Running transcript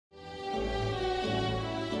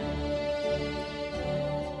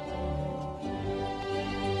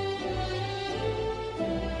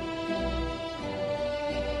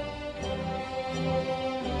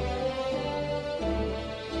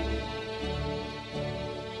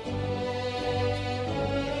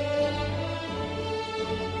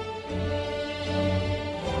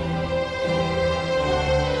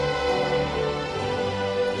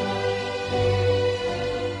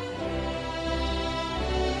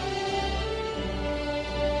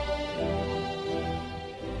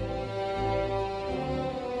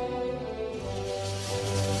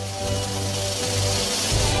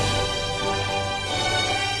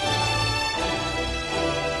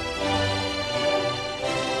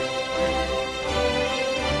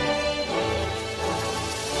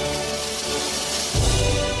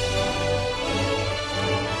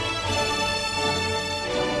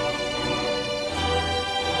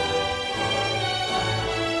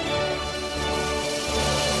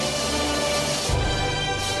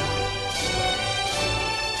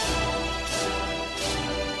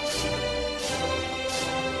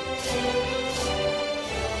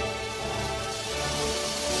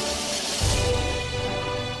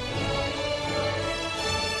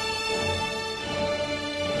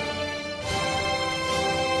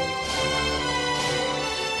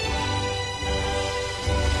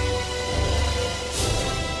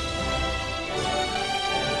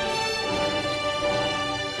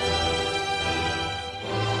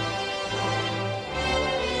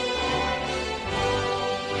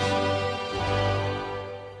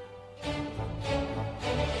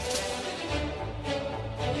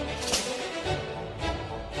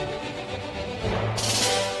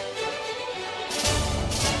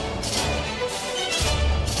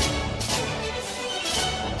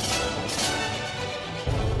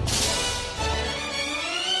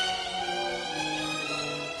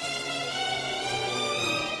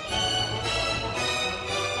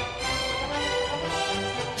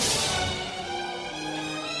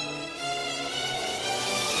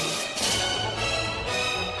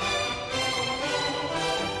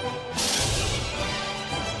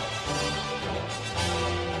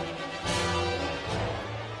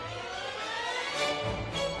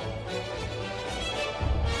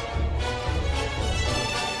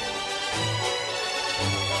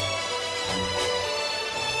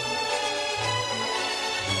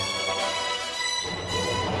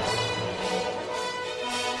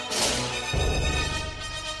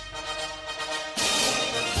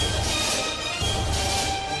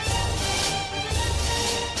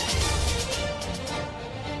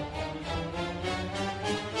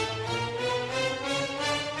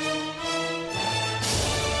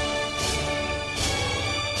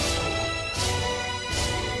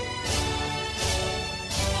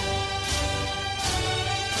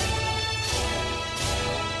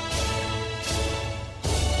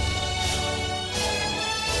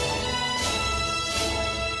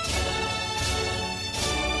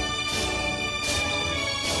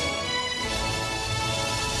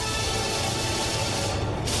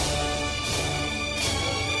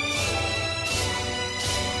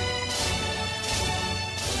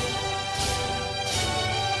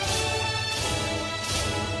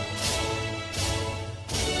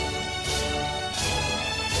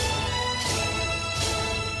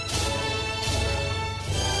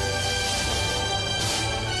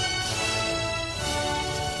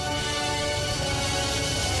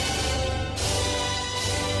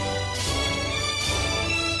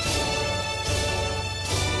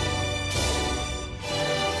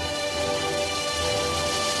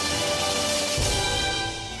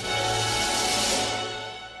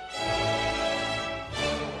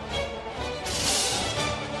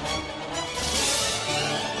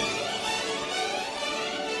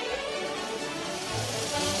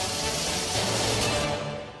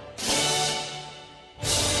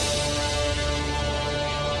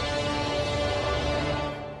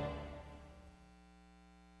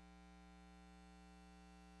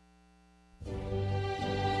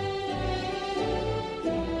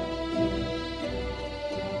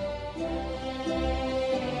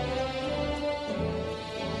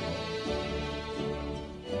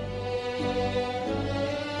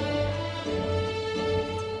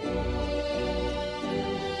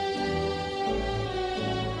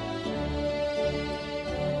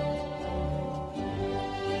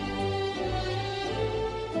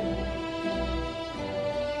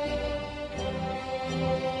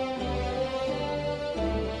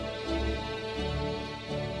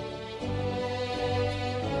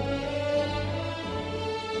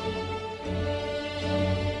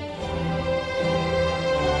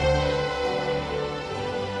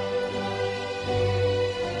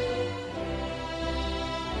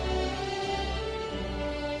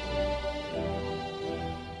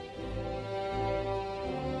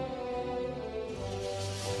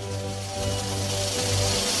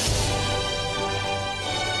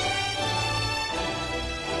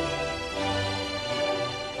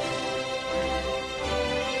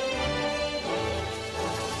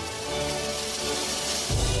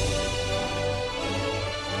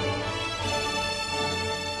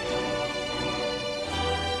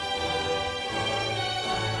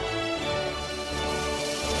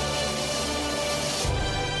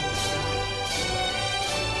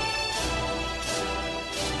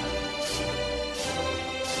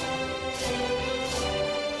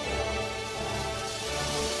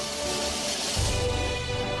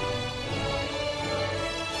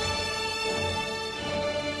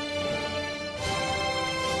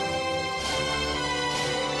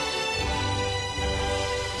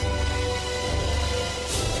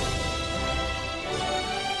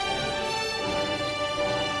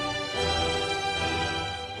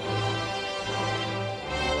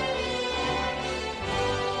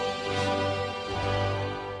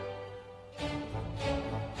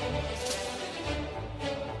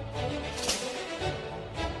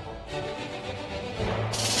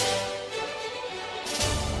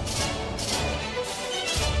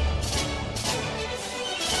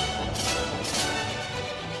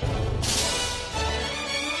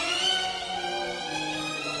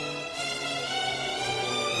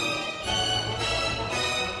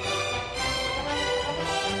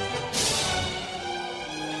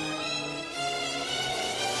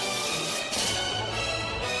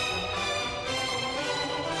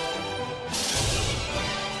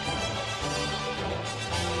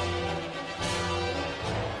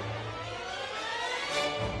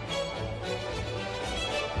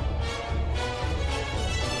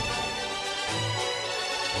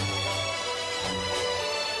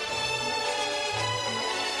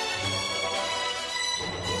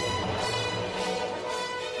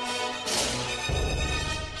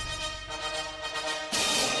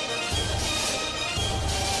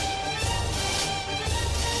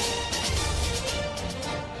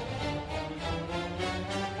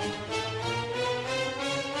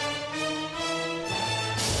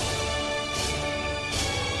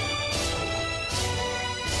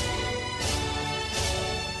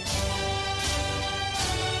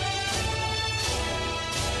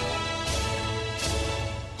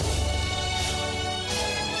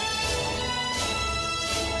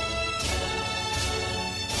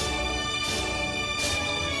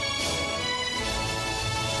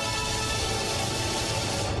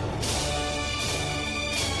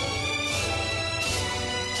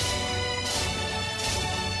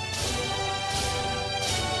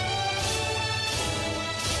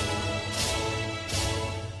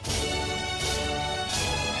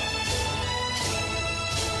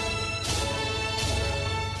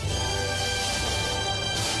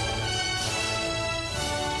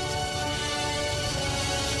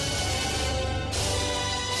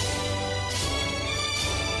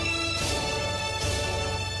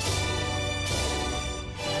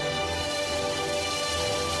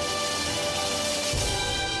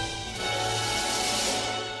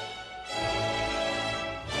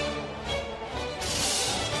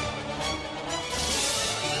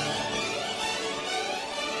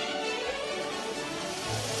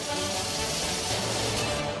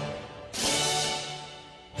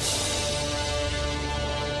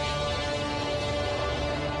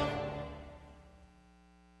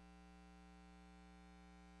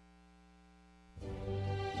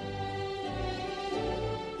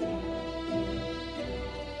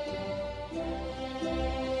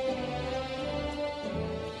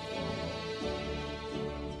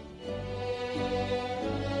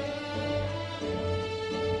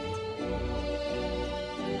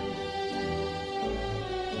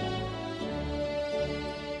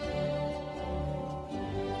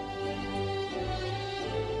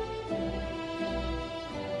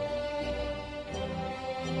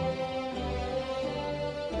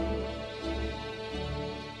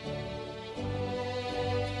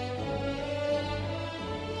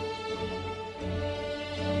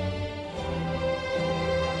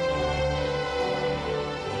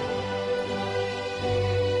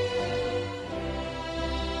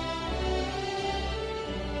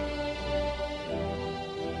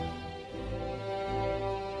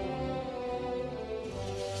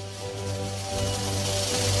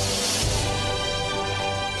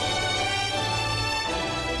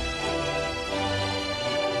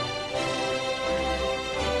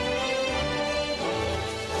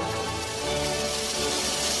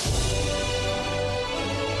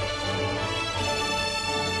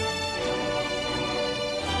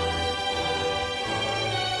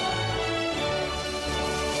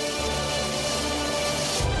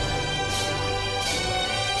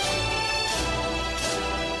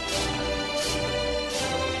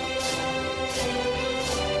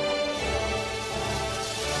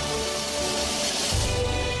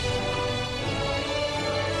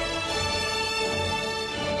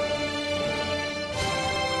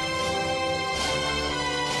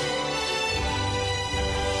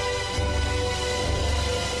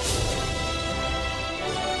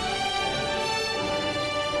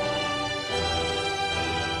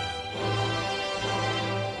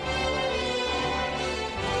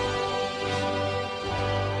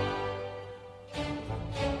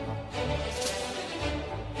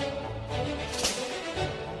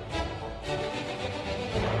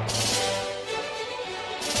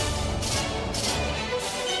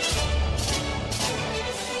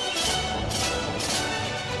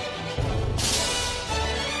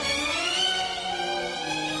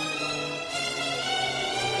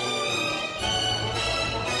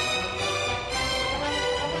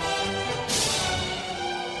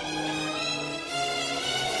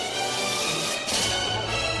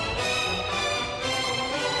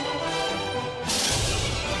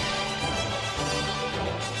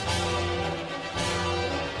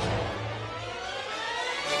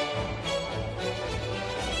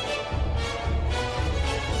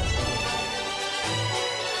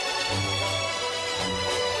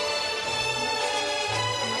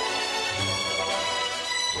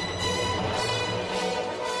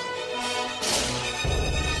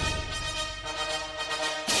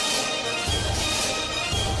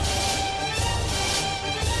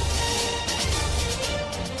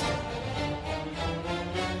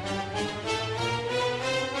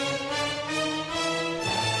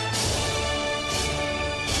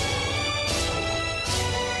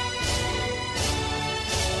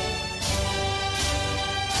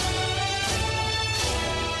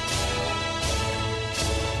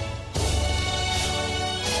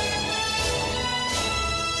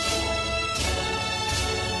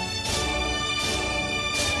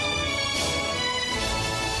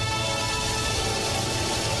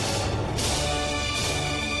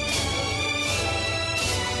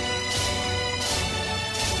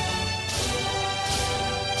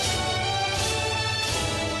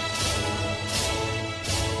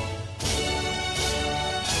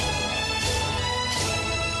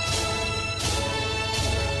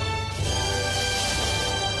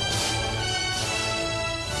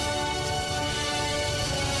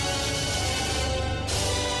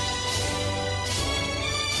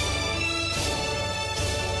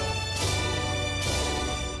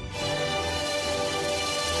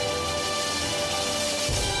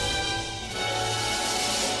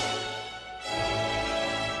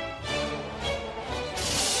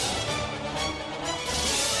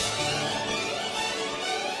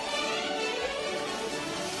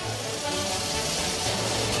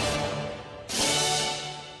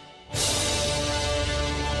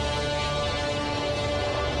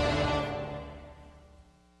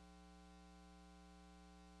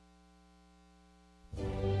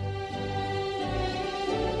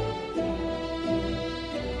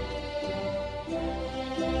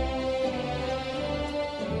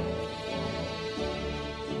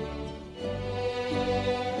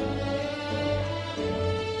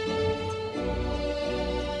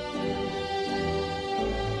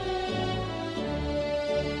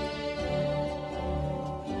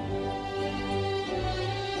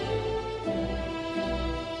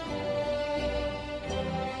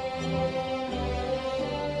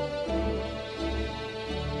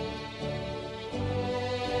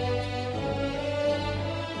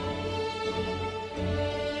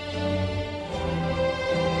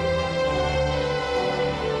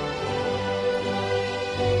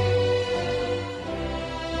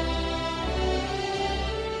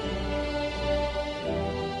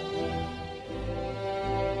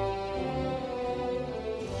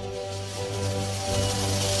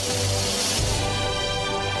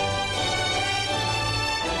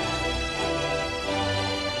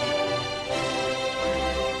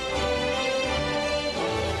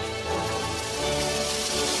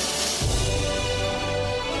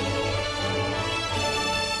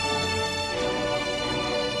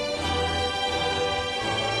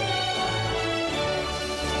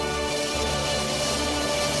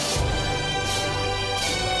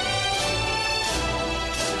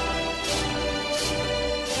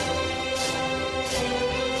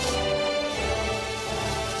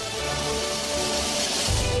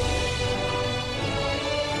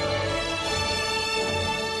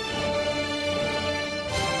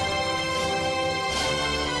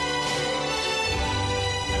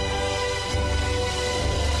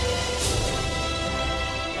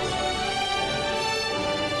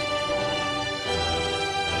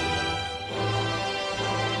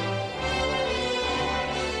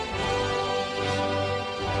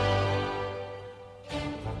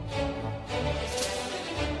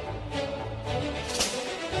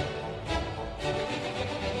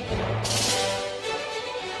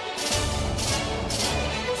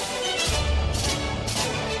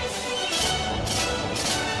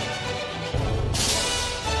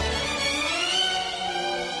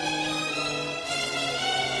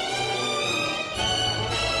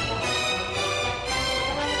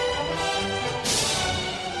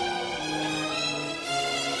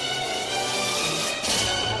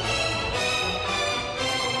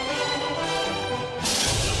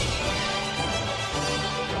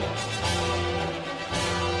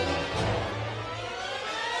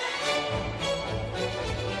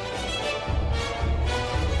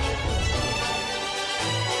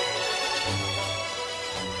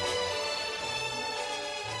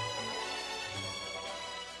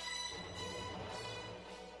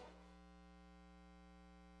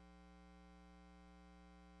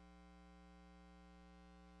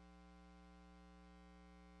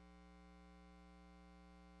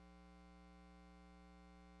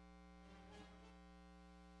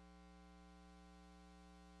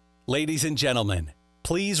Ladies and gentlemen,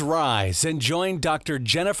 please rise and join Dr.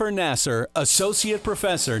 Jennifer Nasser, Associate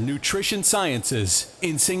Professor, Nutrition Sciences,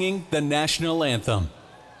 in singing the National Anthem.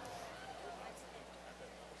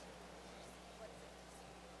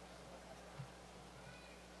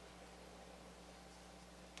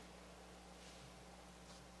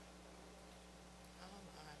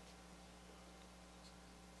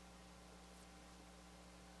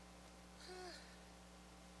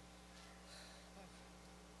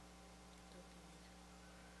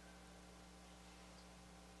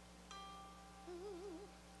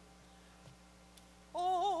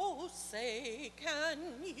 Say, can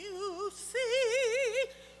you see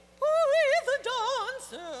by the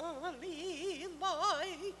dawn's early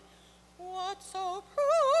light what so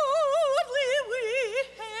proudly we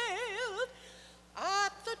hailed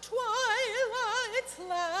at the twilight's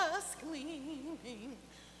last gleaming,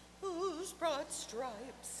 whose broad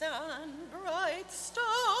stripes and bright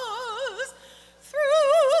stars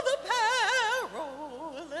through the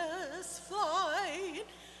perilous flight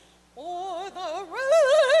o'er the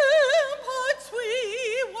ramparts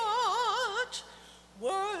we watch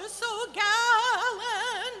were so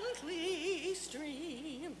gallantly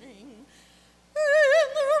streaming in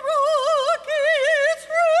the rocket's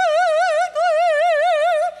red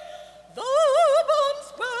glare, the bombs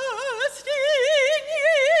bursting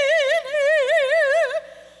in air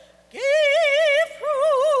gave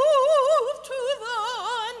proof to the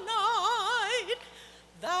night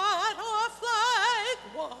that our flag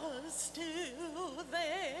was still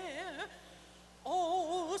there.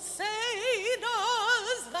 Oh, say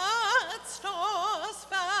does that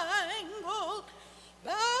star-spangled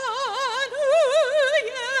banner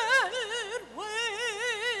yet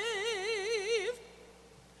wave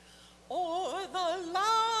o'er the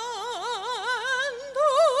land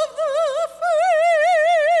of the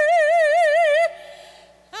free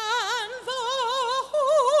and the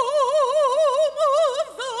home of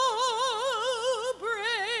the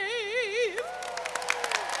brave?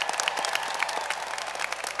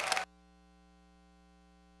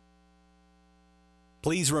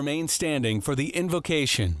 Please remain standing for the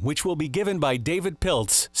invocation, which will be given by David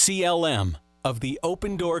Piltz, CLM, of the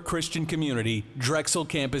Open Door Christian Community, Drexel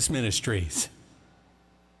Campus Ministries.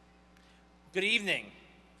 Good evening.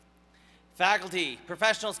 Faculty,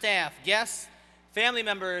 professional staff, guests, family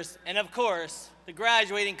members, and of course, the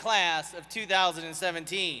graduating class of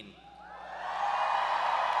 2017.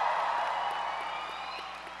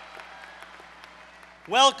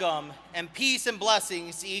 Welcome and peace and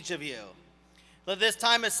blessings to each of you. Let this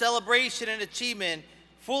time of celebration and achievement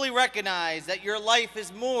fully recognize that your life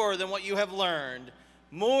is more than what you have learned,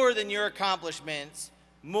 more than your accomplishments,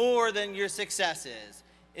 more than your successes.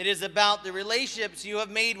 It is about the relationships you have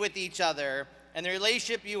made with each other and the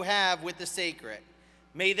relationship you have with the sacred.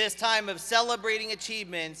 May this time of celebrating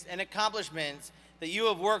achievements and accomplishments that you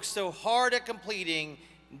have worked so hard at completing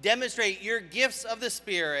demonstrate your gifts of the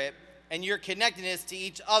Spirit and your connectedness to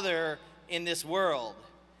each other in this world.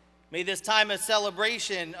 May this time of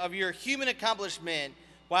celebration of your human accomplishment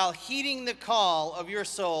while heeding the call of your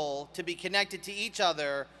soul to be connected to each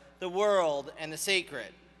other, the world, and the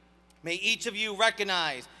sacred. May each of you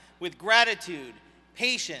recognize with gratitude,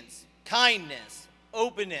 patience, kindness,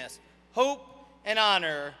 openness, hope, and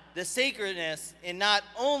honor the sacredness in not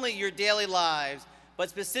only your daily lives, but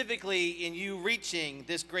specifically in you reaching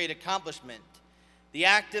this great accomplishment. The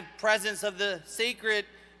active presence of the sacred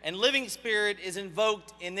and living Spirit is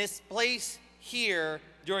invoked in this place here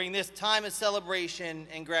during this time of celebration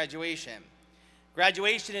and graduation.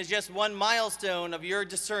 Graduation is just one milestone of your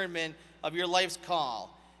discernment of your life's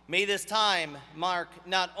call. May this time mark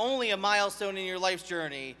not only a milestone in your life's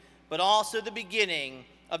journey, but also the beginning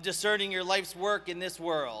of discerning your life's work in this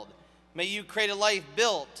world. May you create a life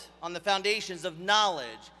built on the foundations of knowledge,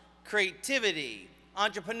 creativity,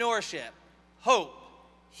 entrepreneurship, hope,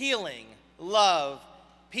 healing, love,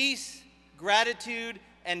 peace, gratitude,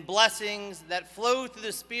 and blessings that flow through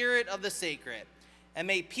the spirit of the sacred. And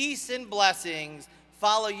may peace and blessings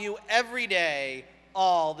follow you every day,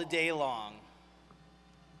 all the day long.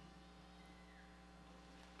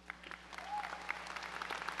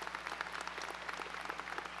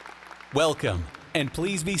 Welcome, and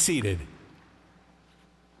please be seated.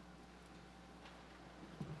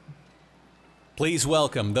 Please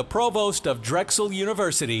welcome the Provost of Drexel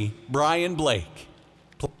University, Brian Blake.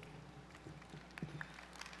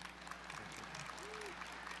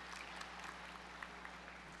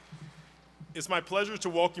 It's my pleasure to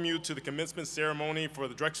welcome you to the commencement ceremony for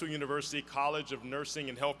the Drexel University College of Nursing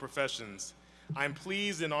and Health Professions. I'm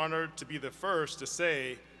pleased and honored to be the first to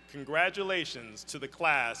say congratulations to the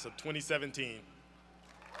class of 2017.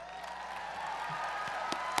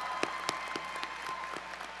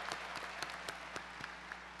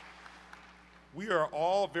 We are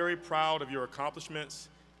all very proud of your accomplishments,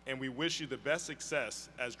 and we wish you the best success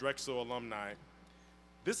as Drexel alumni.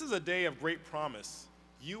 This is a day of great promise.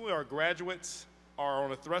 You, our graduates, are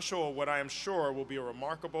on a threshold of what I am sure will be a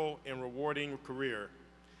remarkable and rewarding career.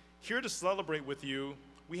 Here to celebrate with you,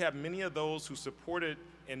 we have many of those who supported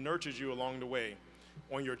and nurtured you along the way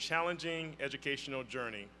on your challenging educational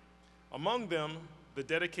journey. Among them, the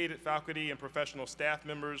dedicated faculty and professional staff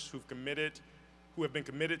members who have been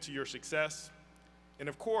committed to your success. And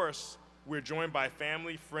of course, we're joined by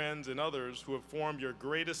family, friends, and others who have formed your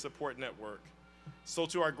greatest support network. So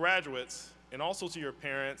to our graduates, and also to your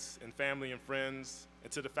parents and family and friends,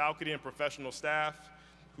 and to the faculty and professional staff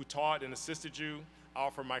who taught and assisted you, I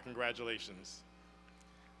offer my congratulations.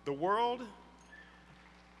 The world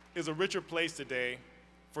is a richer place today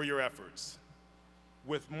for your efforts.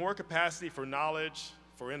 With more capacity for knowledge,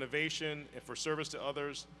 for innovation, and for service to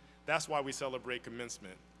others, that's why we celebrate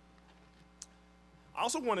commencement. I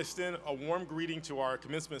also want to extend a warm greeting to our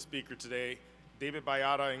commencement speaker today, David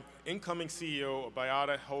Bayada, incoming CEO of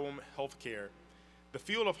Bayada Home Healthcare. The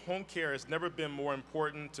field of home care has never been more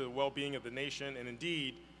important to the well-being of the nation and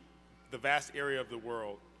indeed the vast area of the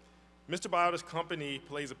world. Mr. Bayada's company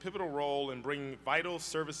plays a pivotal role in bringing vital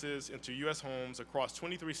services into U.S. homes across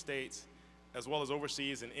 23 states, as well as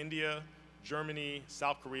overseas in India, Germany,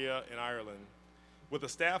 South Korea, and Ireland. With a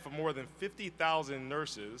staff of more than 50,000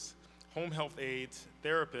 nurses, home health aides,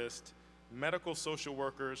 therapists, medical social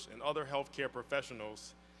workers, and other healthcare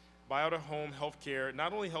professionals, Bayada Home Healthcare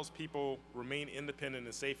not only helps people remain independent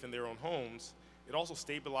and safe in their own homes, it also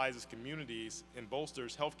stabilizes communities and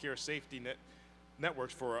bolsters healthcare safety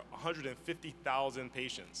networks for 150,000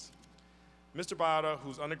 patients. Mr. Bayada,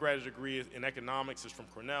 whose undergraduate degree in economics is from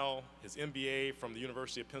Cornell, his MBA from the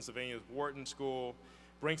University of Pennsylvania's Wharton School,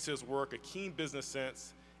 brings to his work a keen business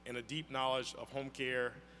sense and a deep knowledge of home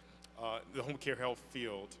care, the home care health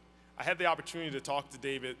field. I had the opportunity to talk to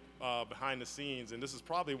David behind the scenes, and this is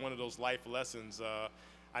probably one of those life lessons.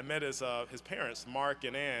 I met his parents, Mark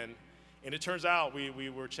and Ann, and it turns out we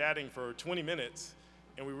were chatting for 20 minutes,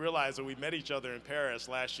 and we realized that we met each other in Paris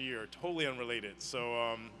last year, totally unrelated.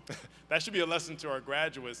 So that should be a lesson to our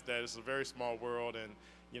graduates that it's a very small world, and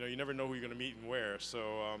you never know who you're going to meet and where.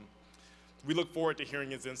 So we look forward to hearing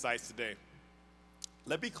his insights today.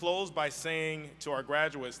 Let me close by saying to our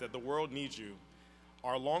graduates that the world needs you.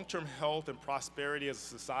 Our long-term health and prosperity as a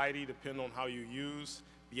society depend on how you use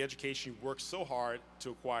the education you worked so hard to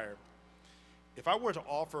acquire. If I were to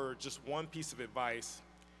offer just one piece of advice,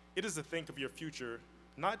 it is to think of your future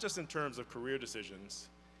not just in terms of career decisions,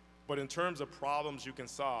 but in terms of problems you can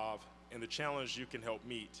solve and the challenge you can help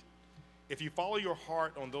meet. If you follow your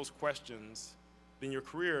heart on those questions, then your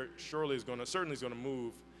career certainly is going to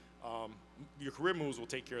move. Your career moves will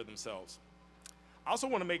take care of themselves. I also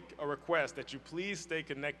want to make a request that you please stay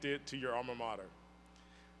connected to your alma mater.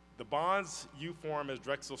 The bonds you form as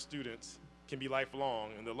Drexel students can be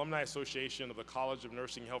lifelong, and the Alumni Association of the College of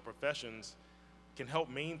Nursing and Health Professions can help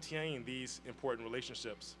maintain these important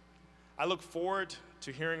relationships. I look forward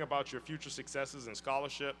to hearing about your future successes in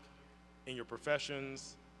scholarship, in your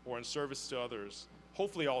professions, or in service to others,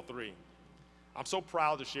 hopefully all three. I'm so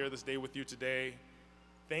proud to share this day with you today.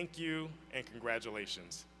 Thank you and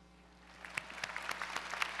congratulations.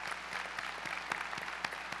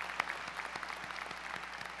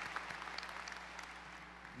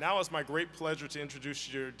 Now it's my great pleasure to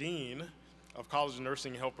introduce your Dean of College of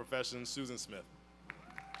Nursing and Health Professions, Susan Smith.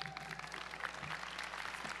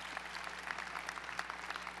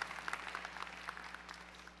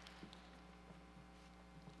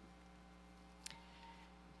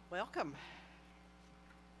 Welcome.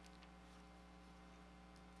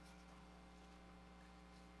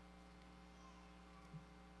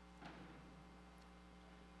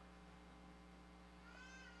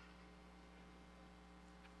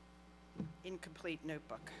 Incomplete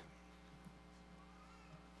notebook.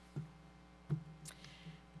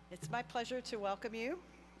 It's my pleasure to welcome you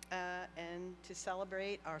and to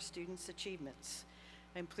celebrate our students' achievements.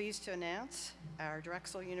 I'm pleased to announce our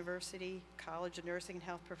Drexel University College of Nursing and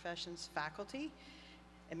Health Professions faculty,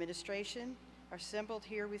 administration are assembled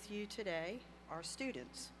here with you today, our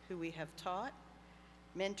students who we have taught,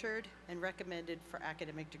 mentored, and recommended for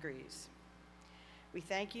academic degrees. We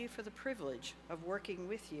thank you for the privilege of working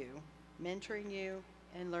with you, mentoring you,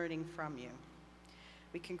 and learning from you.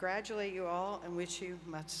 We congratulate you all and wish you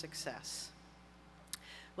much success.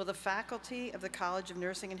 Will the faculty of the College of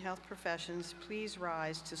Nursing and Health Professions please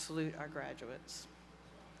rise to salute our graduates?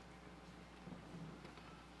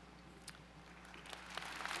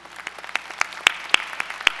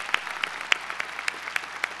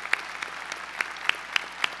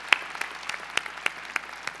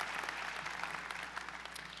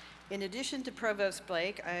 In addition to Provost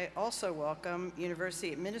Blake, I also welcome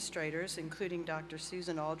university administrators, including Dr.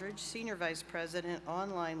 Susan Aldridge, Senior Vice President,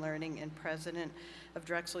 Online Learning, and President of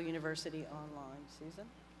Drexel University Online. Susan?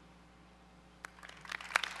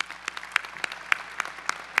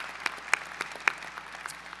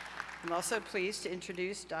 I'm also pleased to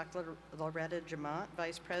introduce Dr. Loretta Jamont,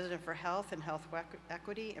 Vice President for Health and Health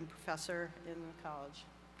Equity and Professor in the college.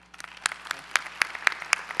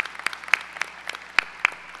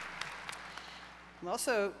 I'm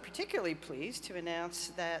also particularly pleased to announce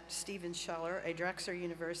that Stephen Scheller, a Drexel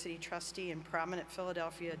University trustee and prominent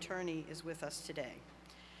Philadelphia attorney, is with us today.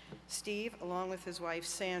 Steve, along with his wife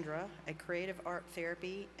Sandra, a creative art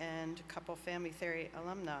therapy and couple family theory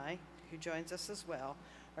alumni who joins us as well,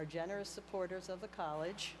 are generous supporters of the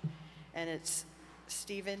college, and it's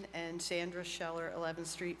Stephen and Sandra Scheller, 11th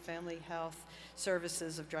Street Family Health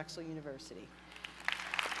Services of Drexel University.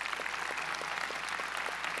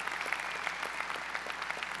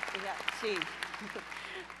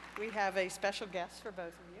 We have a special guest for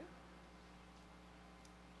both of you.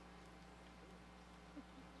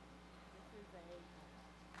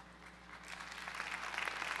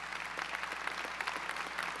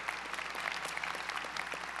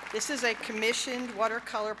 This is a commissioned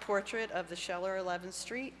watercolor portrait of the Scheller 11th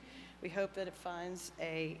Street. We hope that it finds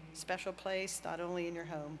a special place not only in your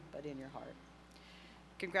home, but in your heart.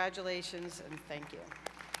 Congratulations and thank you.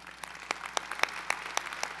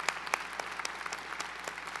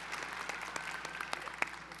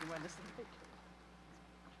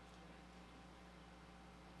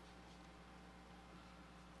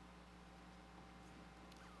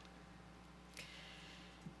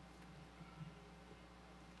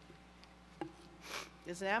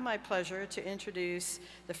 It is now my pleasure to introduce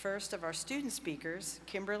the first of our student speakers,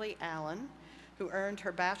 Kimberly Allen, who earned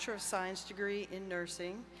her Bachelor of Science degree in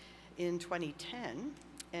nursing in 2010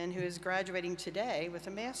 and who is graduating today with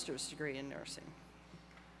a master's degree in nursing.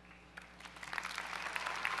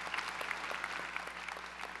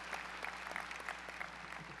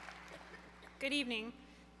 Good evening,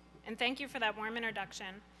 and thank you for that warm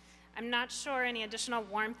introduction. I'm not sure any additional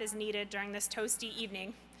warmth is needed during this toasty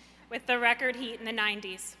evening with the record heat in the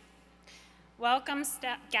 90s. Welcome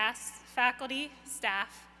guests, faculty,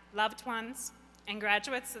 staff, loved ones, and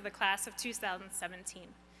graduates of the class of 2017.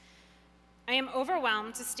 I am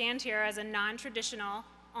overwhelmed to stand here as a non-traditional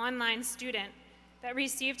online student that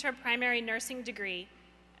received her primary nursing degree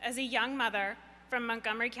as a young mother from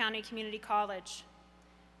Montgomery County Community College.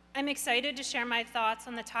 I'm excited to share my thoughts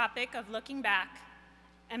on the topic of looking back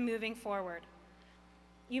and moving forward.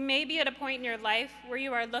 You may be at a point in your life where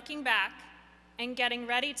you are looking back and getting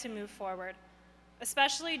ready to move forward,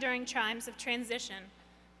 especially during times of transition,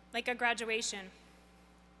 like a graduation.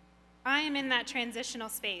 I am in that transitional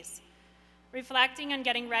space, reflecting on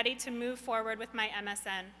getting ready to move forward with my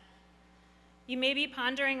MSN. You may be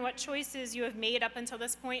pondering what choices you have made up until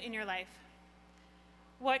this point in your life,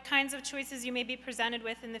 what kinds of choices you may be presented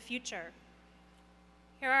with in the future.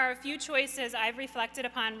 Here are a few choices I've reflected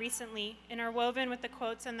upon recently and are woven with the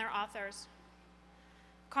quotes and their authors.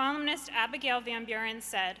 Columnist Abigail Van Buren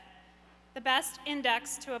said, "The best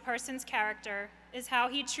index to a person's character is how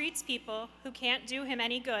he treats people who can't do him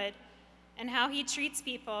any good and how he treats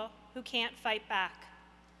people who can't fight back."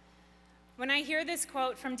 When I hear this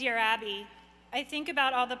quote from Dear Abby, I think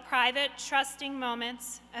about all the private, trusting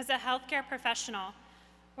moments as a healthcare professional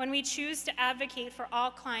when we choose to advocate for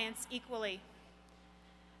all clients equally.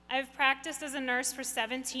 I've practiced as a nurse for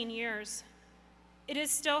 17 years. It is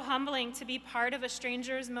still humbling to be part of a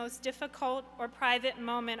stranger's most difficult or private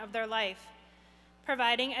moment of their life,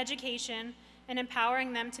 providing education and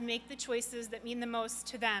empowering them to make the choices that mean the most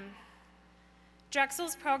to them.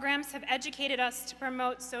 Drexel's programs have educated us to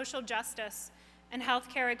promote social justice and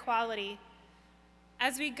healthcare equality.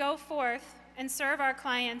 As we go forth and serve our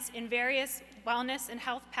clients in various wellness and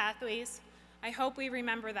health pathways, I hope we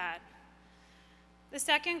remember that. The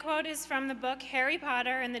second quote is from the book Harry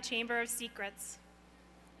Potter and the Chamber of Secrets.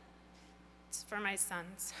 It's for my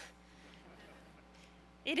sons.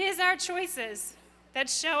 It is our choices that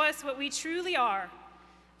show us what we truly are,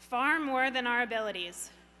 far more than our abilities.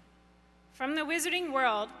 From the wizarding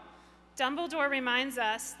world, Dumbledore reminds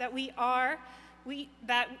us that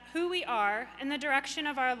who we are and the direction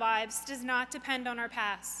of our lives does not depend on our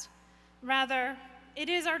past. Rather, it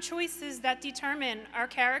is our choices that determine our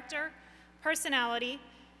character, personality,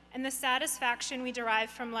 and the satisfaction we derive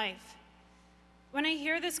from life. When I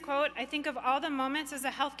hear this quote, I think of all the moments as a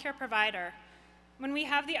healthcare provider when we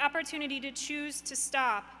have the opportunity to choose to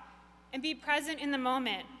stop and be present in the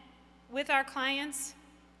moment with our clients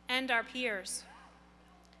and our peers.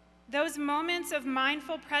 Those moments of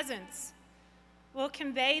mindful presence will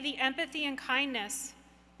convey the empathy and kindness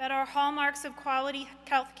that are hallmarks of quality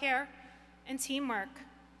healthcare and teamwork,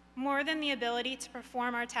 more than the ability to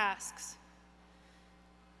perform our tasks.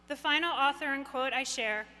 The final author and quote I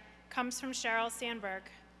share comes from Sheryl Sandberg.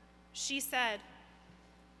 She said,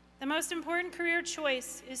 "The most important career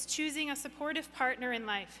choice is choosing a supportive partner in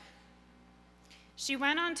life." She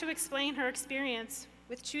went on to explain her experience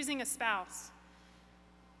with choosing a spouse.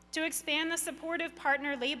 To expand the supportive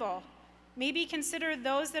partner label, maybe consider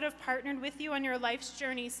those that have partnered with you on your life's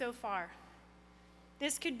journey so far.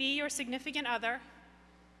 This could be your significant other,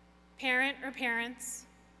 parent or parents,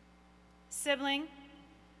 sibling,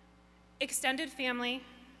 extended family,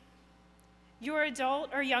 your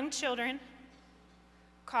adult or young children,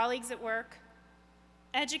 colleagues at work,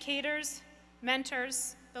 educators,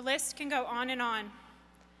 mentors, the list can go on and on.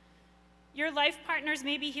 Your life partners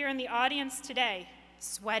may be here in the audience today,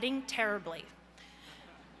 sweating terribly,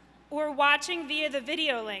 or watching via the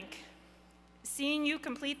video link, seeing you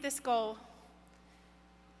complete this goal.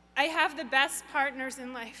 I have the best partners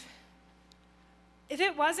in life. If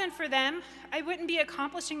it wasn't for them, I wouldn't be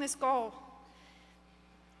accomplishing this goal.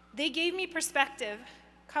 They gave me perspective,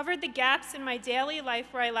 covered the gaps in my daily life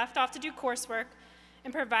where I left off to do coursework,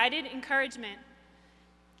 and provided encouragement.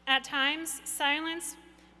 At times, silence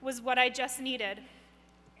was what I just needed.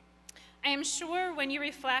 I am sure when you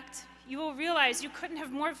reflect, you will realize you couldn't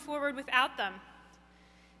have moved forward without them.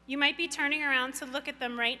 You might be turning around to look at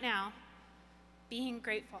them right now, being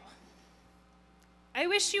grateful. I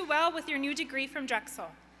wish you well with your new degree from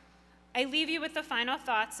Drexel. I leave you with the final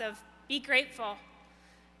thoughts of be grateful,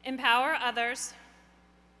 empower others,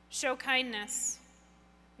 show kindness,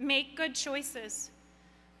 make good choices,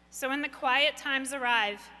 so when the quiet times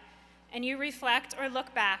arrive and you reflect or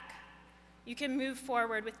look back, you can move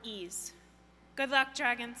forward with ease. Good luck,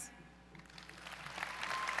 Dragons.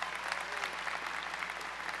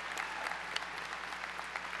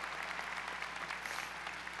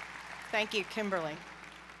 Thank you, Kimberly.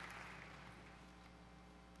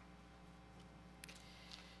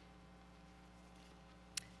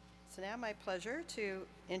 So now my pleasure to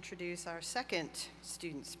introduce our second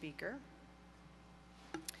student speaker.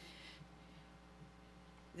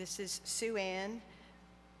 This is Sue Ann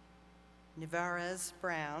Nevarez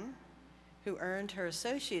Brown, who earned her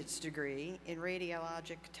associate's degree in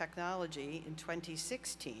radiologic technology in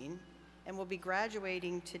 2016 and will be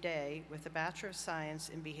graduating today with a Bachelor of Science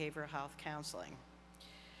in Behavioral Health Counseling.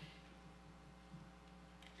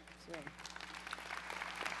 So.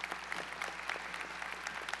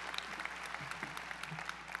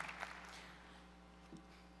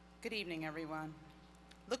 Good evening, everyone.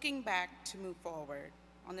 Looking back to move forward.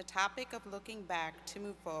 On the topic of looking back to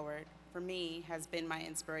move forward, for me, has been my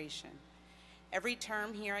inspiration. Every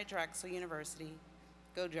term here at Drexel University,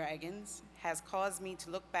 Go Dragons, has caused me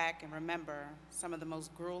to look back and remember some of the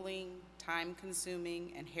most grueling,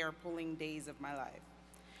 time-consuming, and hair-pulling days of my life.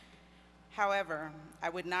 However, I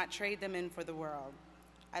would not trade them in for the world.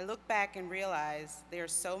 I look back and realize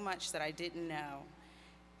there's so much that I didn't know,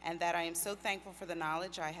 and that I am so thankful for the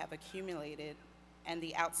knowledge I have accumulated and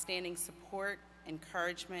the outstanding support,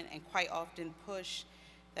 encouragement, and quite often push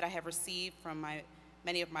that I have received from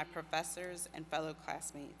many of my professors and fellow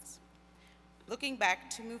classmates. Looking back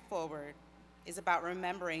to move forward is about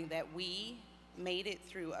remembering that we made it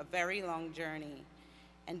through a very long journey,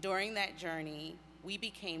 and during that journey, we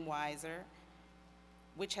became wiser,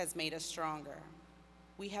 which has made us stronger.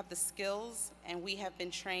 We have the skills and we have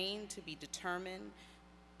been trained to be determined,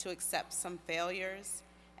 to accept some failures,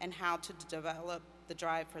 and how to develop the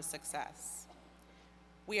drive for success.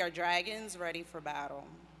 We are dragons ready for battle.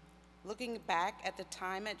 Looking back at the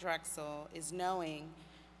time at Drexel is knowing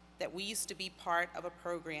that we used to be part of a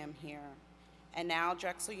program here, and now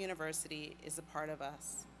Drexel University is a part of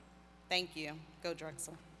us. Thank you. Go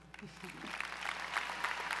Drexel.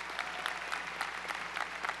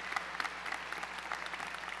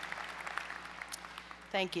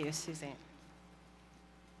 Thank you, Suzanne.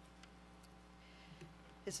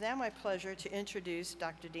 It's now my pleasure to introduce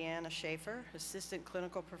Dr. Deanna Schaefer, Assistant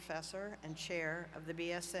Clinical Professor and Chair of the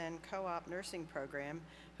BSN Co-op Nursing Program,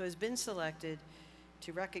 who has been selected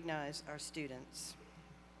to recognize our students.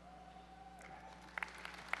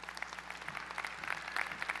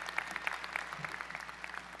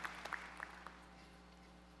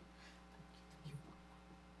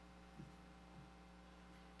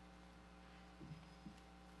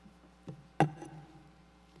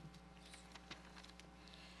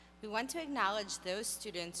 We want to acknowledge those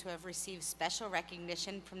students who have received special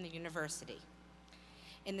recognition from the university.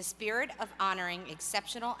 In the spirit of honoring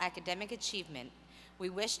exceptional academic achievement, we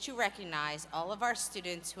wish to recognize all of our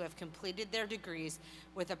students who have completed their degrees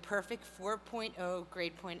with a perfect 4.0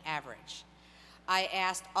 grade point average. I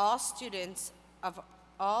asked all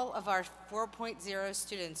of our 4.0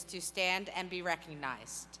 students to stand and be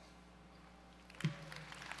recognized.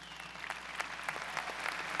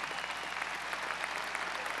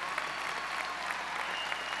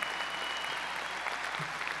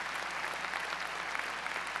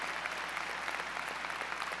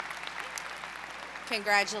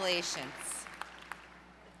 Congratulations.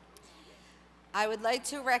 I would like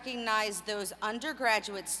to recognize those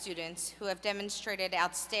undergraduate students who have demonstrated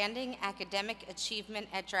outstanding academic achievement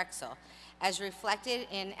at Drexel, as reflected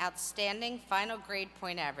in outstanding final grade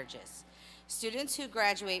point averages. Students who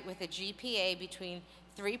graduate with a GPA between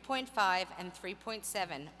 3.5 and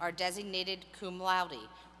 3.7 are designated cum laude,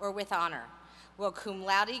 or with honor. Will cum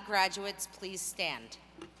laude graduates please stand?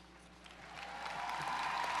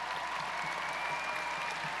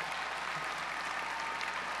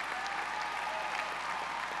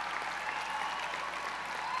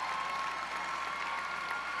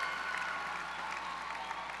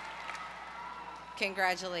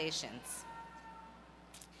 Congratulations.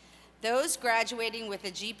 Those graduating with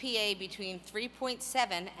a GPA between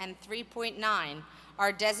 3.7 and 3.9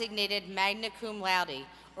 are designated magna cum laude,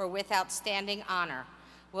 or with outstanding honor.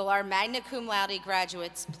 Will our magna cum laude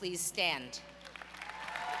graduates please stand?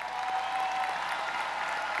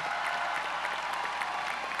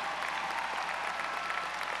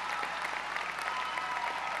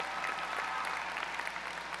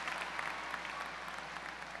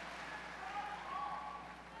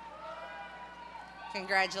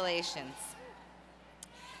 Congratulations.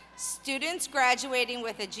 Students graduating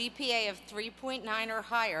with a GPA of 3.9 or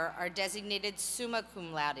higher are designated summa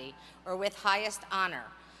cum laude, or with highest honor.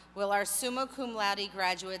 Will our summa cum laude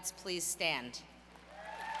graduates please stand?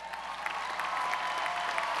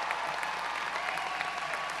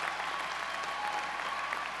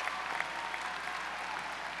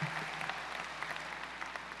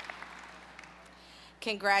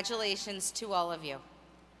 Congratulations to all of you.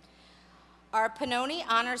 Our Pannoni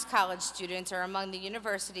Honors College students are among the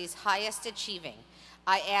university's highest achieving.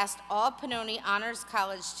 I asked all Pannoni Honors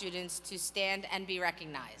College students to stand and be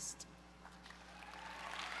recognized.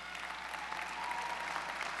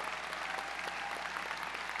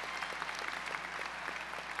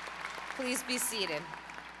 Please be seated.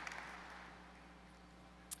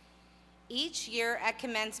 Each year at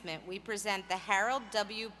commencement, we present the Harold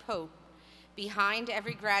W. Pope Behind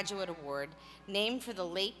Every Graduate Award, named for the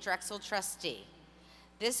late Drexel trustee.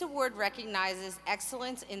 This award recognizes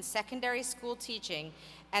excellence in secondary school teaching,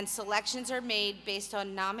 and selections are made based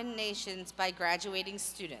on nominations by graduating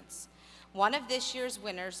students. One of this year's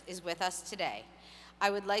winners is with us today.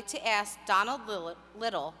 I would like to ask Donald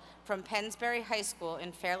Little from Pennsbury High School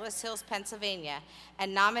in Fairless Hills, Pennsylvania,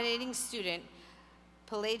 and nominating student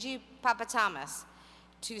Pelagi Papatamas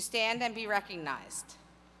to stand and be recognized.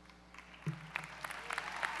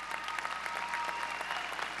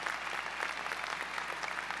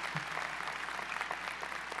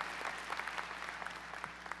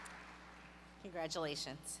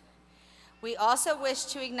 Congratulations. We also wish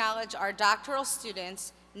to acknowledge our doctoral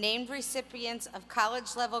students, named recipients of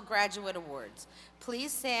college-level graduate awards.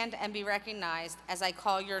 Please stand and be recognized as I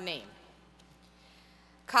call your name.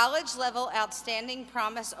 College-level Outstanding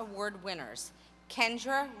Promise Award winners: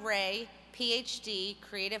 Kendra Ray, PhD,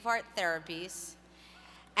 Creative Art Therapies,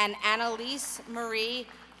 and Annalise Marie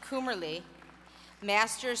Kummerly,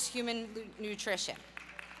 Master's Human Nutrition.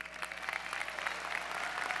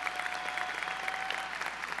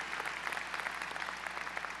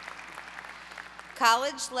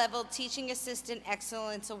 College Level Teaching Assistant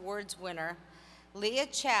Excellence Awards winner, Leah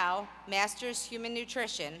Chow, Master's Human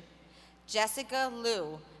Nutrition. Jessica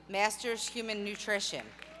Liu, Master's Human Nutrition.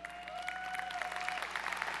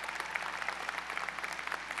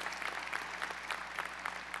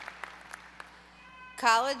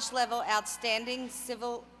 College Level Outstanding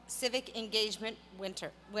Civic Engagement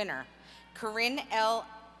winner, Corinne L.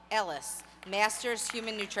 Ellis, Master's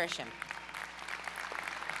Human Nutrition.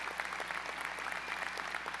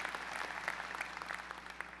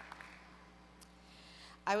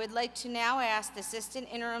 I would like to now ask Assistant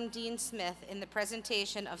Interim Dean Smith in the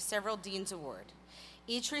presentation of several Dean's Award.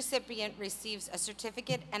 Each recipient receives a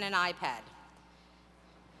certificate and an iPad.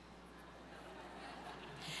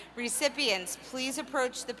 Recipients, please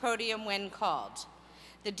approach the podium when called.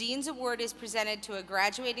 The Dean's Award is presented to a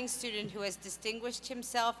graduating student who has distinguished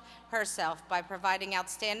himself/herself by providing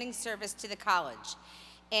outstanding service to the college.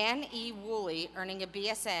 Anne E. Woolley, earning a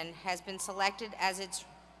BSN, has been selected as its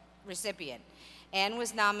recipient. Anne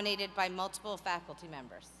was nominated by multiple faculty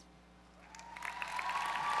members.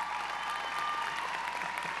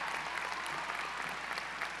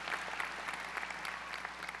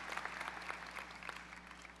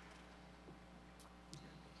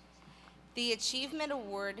 The Achievement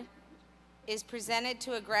Award is presented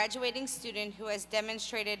to a graduating student who has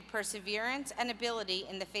demonstrated perseverance and ability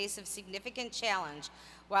in the face of significant challenge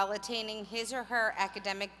while attaining his or her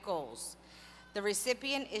academic goals. The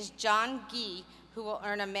recipient is John Gee, who will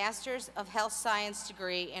earn a Master's of Health Science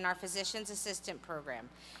degree in our Physician's Assistant program.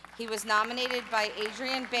 He was nominated by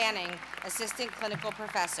Adrian Banning, Assistant Clinical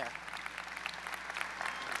Professor.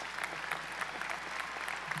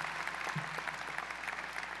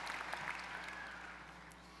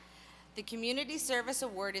 The Community Service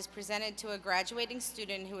Award is presented to a graduating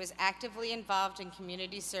student who is actively involved in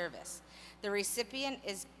community service. The recipient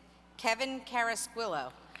is Kevin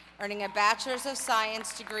Carasquillo, earning a Bachelor's of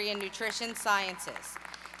Science degree in Nutrition Sciences.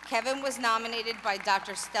 Kevin was nominated by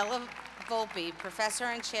Dr. Stella Volpe, Professor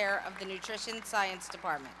and Chair of the Nutrition Science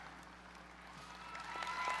Department.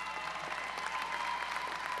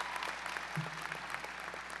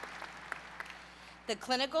 The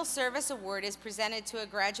Clinical Service Award is presented to a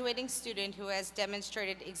graduating student who has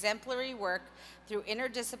demonstrated exemplary work through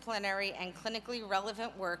interdisciplinary and clinically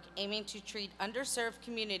relevant work aiming to treat underserved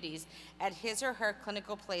communities at his or her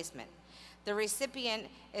clinical placement. The recipient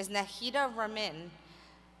is Nahida Ramin,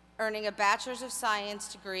 earning a Bachelor's of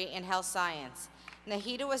Science degree in Health Science.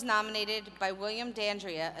 Nahida was nominated by William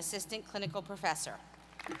Dandria, Assistant Clinical Professor.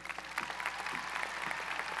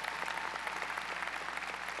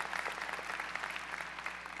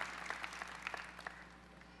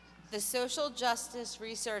 The Social Justice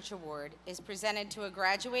Research Award is presented to a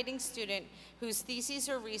graduating student whose thesis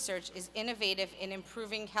or research is innovative in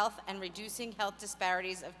improving health and reducing health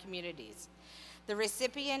disparities of communities. The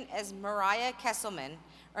recipient is Mariah Kesselman,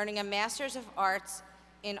 earning a Master's of Arts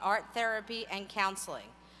in Art Therapy and Counseling.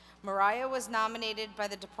 Mariah was nominated by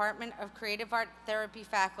the Department of Creative Art Therapy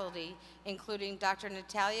faculty, including Dr.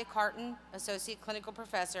 Natalia Carton, Associate Clinical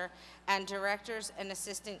Professor, and Directors and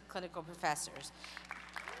Assistant Clinical Professors,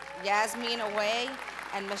 Yasmin Away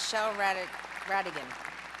and Michelle Radigan.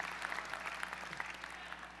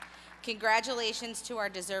 Congratulations to our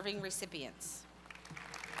deserving recipients.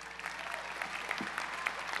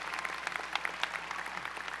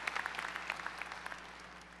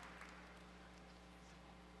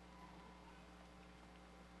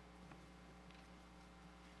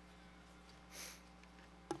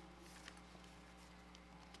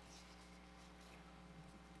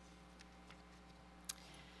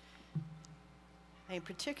 I am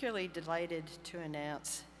particularly delighted to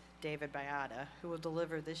announce David Bayada, who will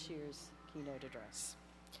deliver this year's keynote address.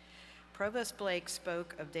 Provost Blake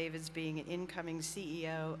spoke of David's being an incoming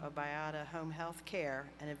CEO of Bayada Home Health Care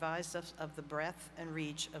and advised us of the breadth and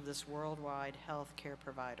reach of this worldwide health care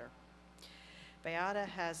provider. Bayada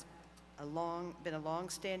has been a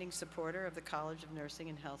long-standing supporter of the College of Nursing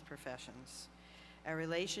and Health Professions. Our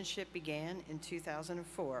relationship began in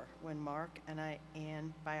 2004 when Mark and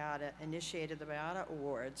Ann Bayada initiated the Bayada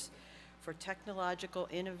Awards for technological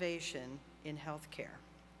innovation in healthcare,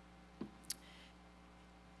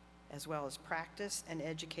 as well as practice and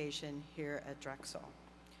education here at Drexel.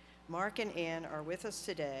 Mark and Ann are with us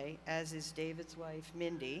today, as is David's wife,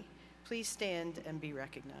 Mindy. Please stand and be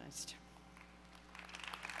recognized.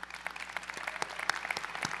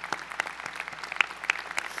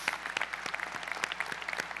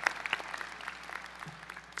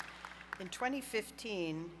 In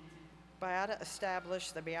 2015, Beata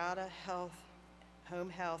established the Beata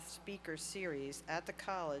Home Health Speakers Series at the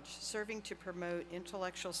college, serving to promote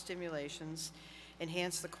intellectual stimulations,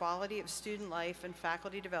 enhance the quality of student life and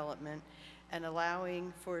faculty development, and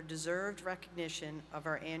allowing for deserved recognition of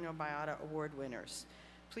our annual Beata Award winners.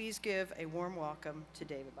 Please give a warm welcome to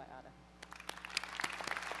David Beata.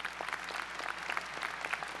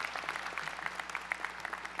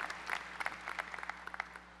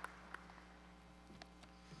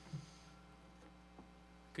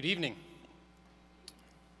 Good evening.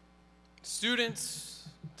 Students,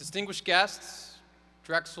 distinguished guests,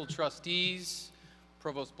 Drexel trustees,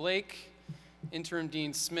 Provost Blake, Interim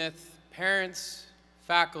Dean Smith, parents,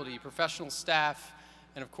 faculty, professional staff,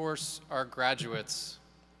 and of course, our graduates.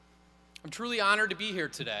 I'm truly honored to be here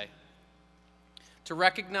today to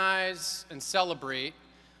recognize and celebrate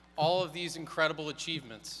all of these incredible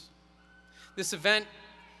achievements. This event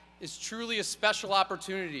is truly a special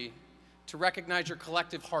opportunity to recognize your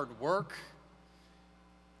collective hard work,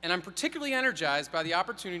 and I'm particularly energized by the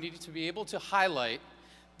opportunity to be able to highlight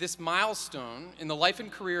this milestone in the life and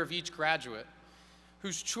career of each graduate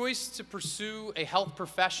whose choice to pursue a health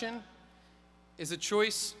profession is a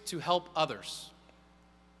choice to help others,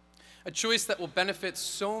 a choice that will benefit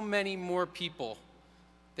so many more people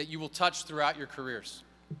that you will touch throughout your careers.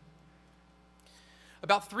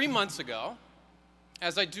 About 3 months ago,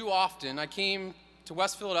 as I do often, I came to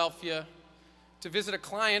West Philadelphia to visit a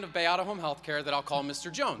client of Beata Home Healthcare that I'll call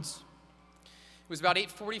Mr. Jones. It was about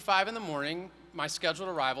 8:45 in the morning, my scheduled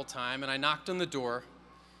arrival time, and I knocked on the door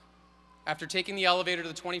after taking the elevator to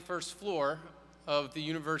the 21st floor of the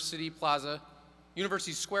University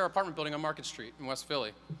Square apartment building on Market Street in West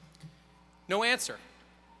Philly. No answer.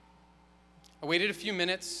 I waited a few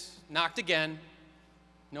minutes, knocked again,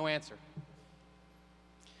 no answer.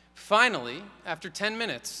 Finally, after 10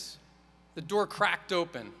 minutes, the door cracked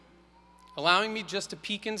open, allowing me just to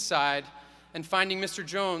peek inside and finding Mr.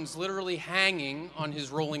 Jones literally hanging on his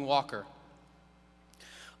rolling walker.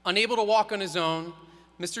 Unable to walk on his own,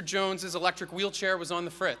 Mr. Jones's electric wheelchair was on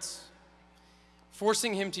the fritz,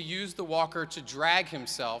 forcing him to use the walker to drag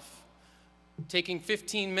himself, taking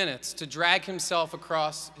 15 minutes to drag himself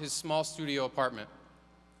across his small studio apartment.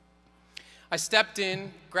 I stepped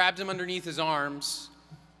in, grabbed him underneath his arms,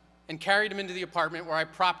 and carried him into the apartment where I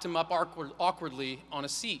propped him up awkwardly on a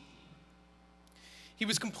seat. He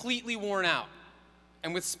was completely worn out,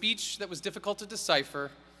 and with speech that was difficult to decipher,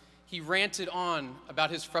 he ranted on about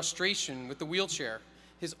his frustration with the wheelchair,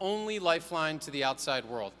 his only lifeline to the outside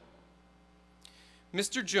world.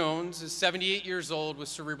 Mr. Jones is 78 years old with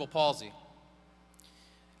cerebral palsy,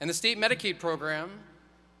 and the state Medicaid program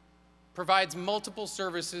provides multiple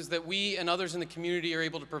services that we and others in the community are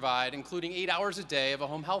able to provide, including 8 hours a day of a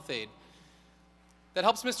home health aide that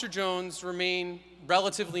helps Mr. Jones remain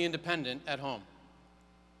relatively independent at home.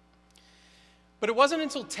 But it wasn't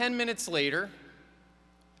until 10 minutes later,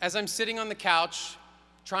 as I'm sitting on the couch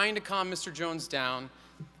trying to calm Mr. Jones down,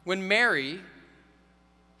 when Mary,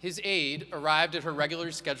 his aide, arrived at her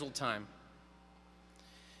regularly scheduled time.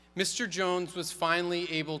 Mr. Jones was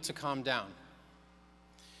finally able to calm down.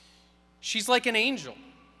 She's like an angel,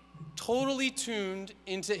 totally tuned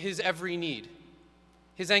into his every need,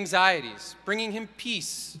 his anxieties, bringing him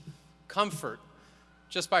peace, comfort,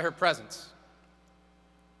 just by her presence.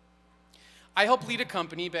 I help lead a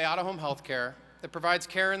company, Beata Home Healthcare, that provides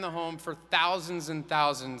care in the home for thousands and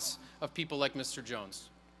thousands of people like Mr. Jones.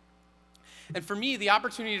 And for me, the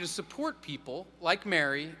opportunity to support people like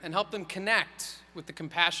Mary and help them connect with the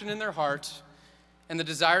compassion in their heart and the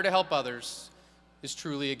desire to help others is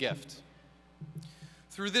truly a gift.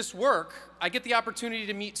 Through this work, I get the opportunity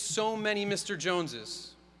to meet so many Mr. Joneses.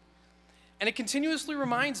 And it continuously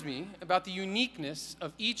reminds me about the uniqueness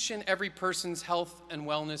of each and every person's health and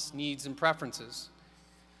wellness needs and preferences.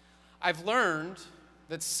 I've learned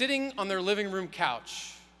that sitting on their living room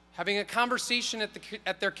couch, having a conversation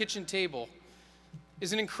at their kitchen table,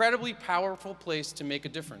 is an incredibly powerful place to make a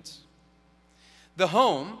difference. The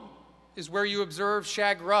home is where you observe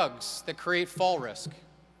shag rugs that create fall risk,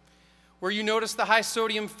 where you notice the high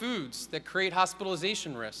sodium foods that create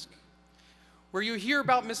hospitalization risk, where you hear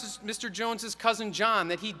about Mr. Jones's cousin John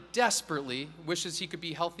that he desperately wishes he could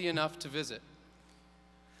be healthy enough to visit.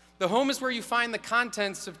 The home is where you find the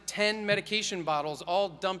contents of 10 medication bottles all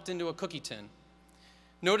dumped into a cookie tin,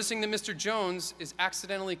 noticing that Mr. Jones is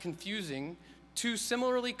accidentally confusing 2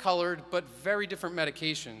 similarly colored but very different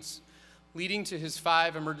medications, leading to his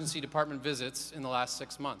 5 emergency department visits in the last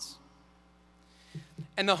 6 months.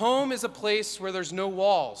 And the home is a place where there's no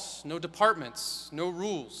walls, no departments, no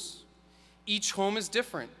rules. Each home is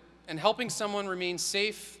different, and helping someone remain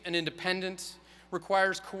safe and independent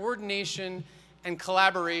requires coordination and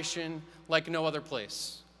collaboration like no other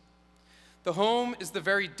place. The home is the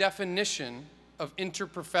very definition of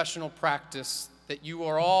interprofessional practice that you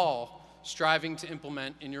are all striving to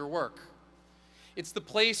implement in your work. It's the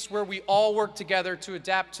place where we all work together to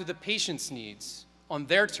adapt to the patient's needs on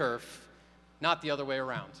their turf, not the other way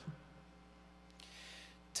around.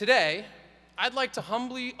 Today, I'd like to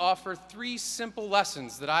humbly offer 3 simple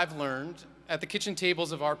lessons that I've learned at the kitchen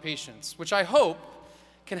tables of our patients, which I hope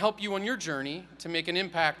can help you on your journey to make an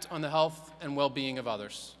impact on the health and well-being of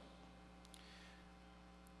others.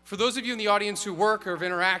 For those of you in the audience who work or have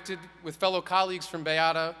interacted with fellow colleagues from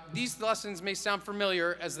Beata, these lessons may sound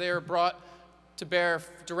familiar as they are brought to bear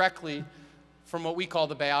directly from what we call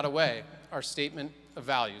the Beata Way, our statement of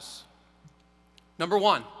values. Number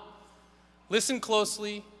 1, listen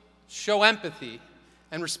closely, show empathy,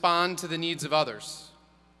 and respond to the needs of others.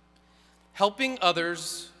 Helping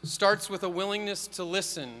others starts with a willingness to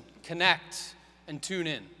listen, connect, and tune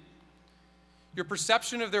in. Your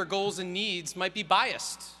perception of their goals and needs might be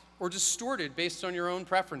biased or distorted based on your own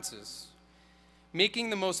preferences. Making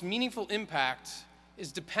the most meaningful impact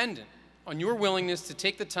is dependent on your willingness to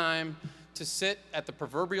take the time to sit at the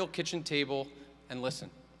proverbial kitchen table and listen.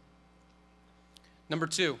 Number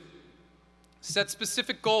 2, set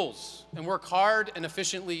specific goals and work hard and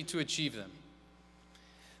efficiently to achieve them.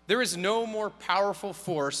 There is no more powerful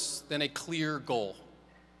force than a clear goal.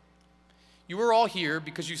 You are all here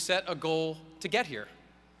because you set a goal to get here.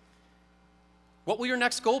 What will your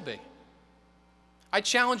next goal be? I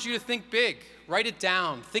challenge you to think big, write it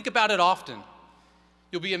down, think about it often.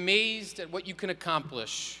 You'll be amazed at what you can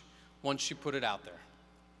accomplish once you put it out there.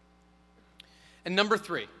 And number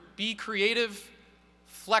 3, be creative,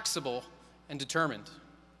 flexible, and determined.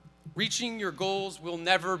 Reaching your goals will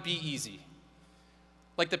never be easy.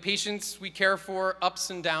 Like the patients we care for, ups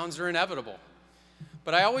and downs are inevitable.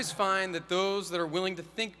 But I always find that those that are willing to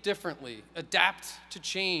think differently, adapt to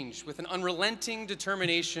change with an unrelenting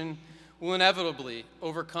determination will inevitably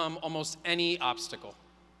overcome almost any obstacle.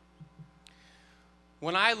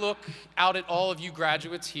 When I look out at all of you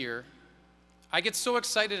graduates here, I get so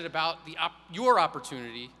excited about your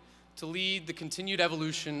opportunity to lead the continued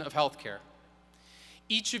evolution of healthcare.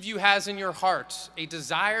 Each of you has in your heart a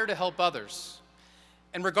desire to help others.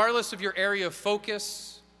 And regardless of your area of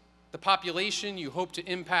focus, the population you hope to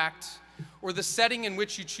impact, or the setting in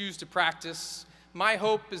which you choose to practice, my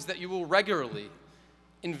hope is that you will regularly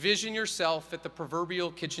envision yourself at the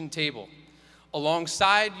proverbial kitchen table,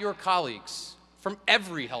 alongside your colleagues from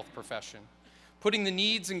every health profession, putting the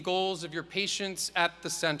needs and goals of your patients at the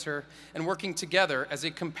center and working together as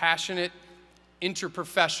a compassionate,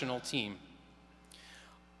 interprofessional team.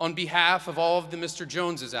 On behalf of all of the Mr.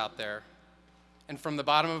 Joneses out there, and from the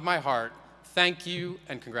bottom of my heart, thank you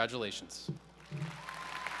and congratulations.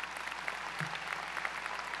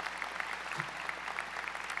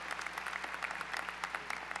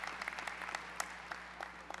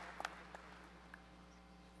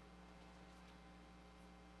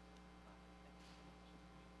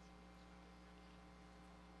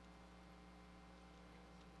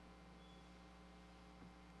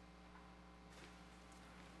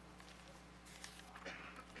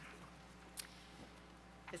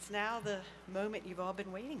 It's now the moment you've all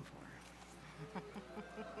been waiting for.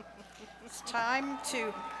 It's time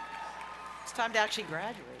to actually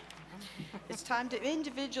graduate. It's time to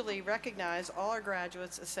individually recognize all our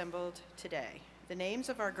graduates assembled today. The names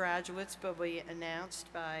of our graduates will be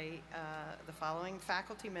announced by the following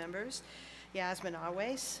faculty members: Yasmin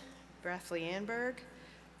Awais, Breathley Anberg,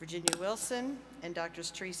 Virginia Wilson, and Drs.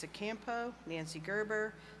 Teresa Campo, Nancy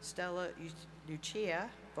Gerber, Stella Lucia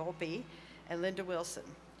Volpe, and Linda Wilson.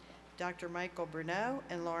 Dr. Michael Bruneau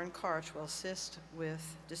and Lauren Karch will assist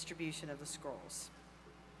with distribution of the scrolls.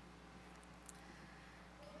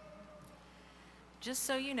 Just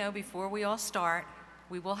so you know, before we all start,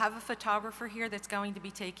 we will have a photographer here that's going to be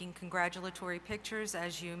taking congratulatory pictures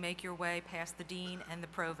as you make your way past the dean and the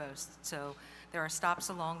provost. So there are stops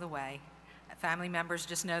along the way. Family members,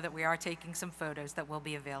 just know that we are taking some photos that will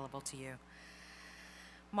be available to you.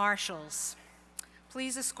 Marshals,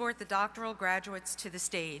 please escort the doctoral graduates to the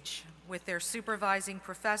stage with their supervising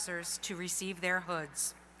professors to receive their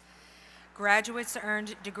hoods. Graduates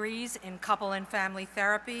earned degrees in couple and family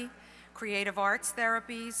therapy, creative arts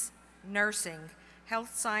therapies, nursing,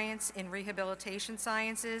 health science and rehabilitation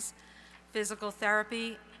sciences, physical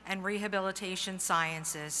therapy, and rehabilitation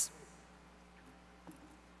sciences.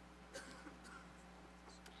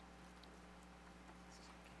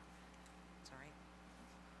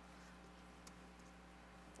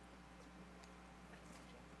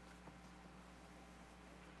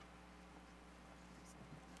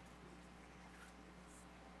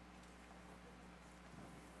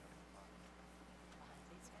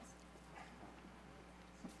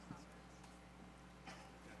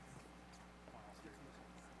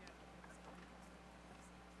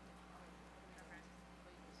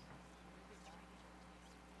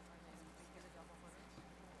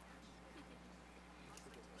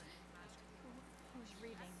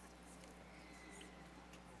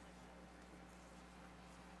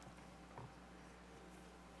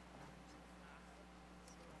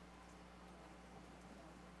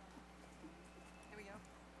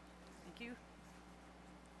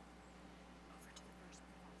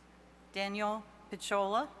 Daniel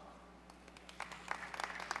Picciola.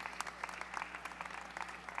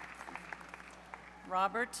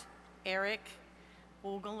 Robert Eric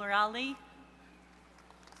Ugalrali.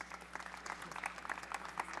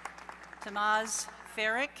 Tamaz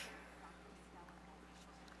Farrick.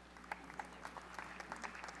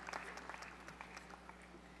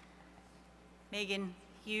 Megan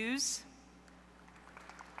Hughes.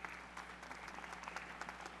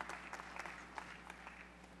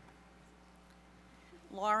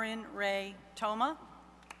 Lauren Ray Toma.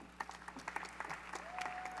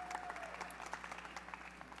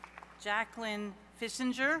 Jacqueline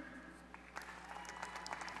Fissinger.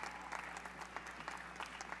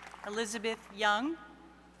 Elizabeth Young.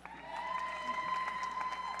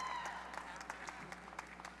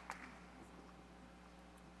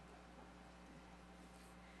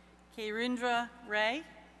 Kairindra Ray.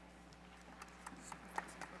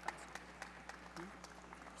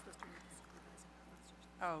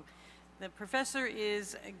 Oh, the professor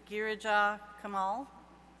is Girija Kamal.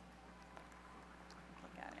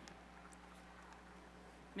 Look at it.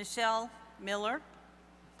 Michelle Miller.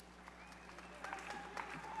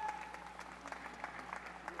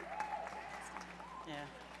 Yeah.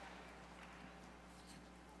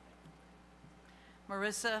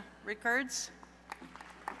 Marissa Rickards.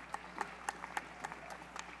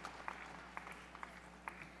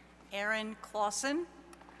 Aaron Clausen.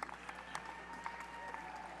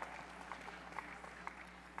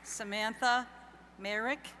 Samantha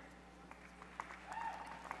Merrick.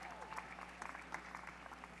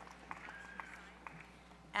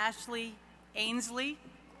 Ashley Ainsley.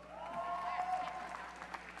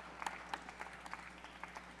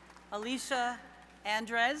 Alicia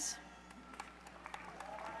Andres.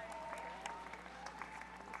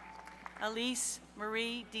 Elise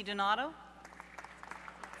Marie DiDonato.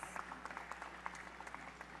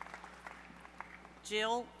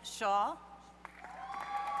 Jill Shaw.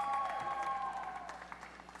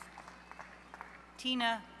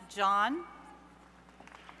 Tina John.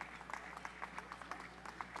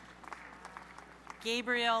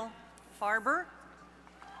 Gabriel Farber.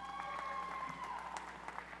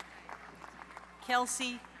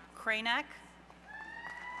 Kelsey Kranak.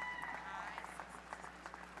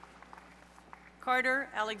 Carter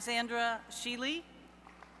Alexandra Sheely.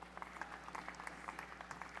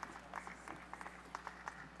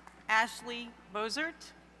 Ashley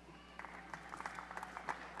Bozert.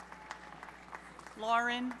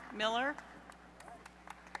 Lauren Miller.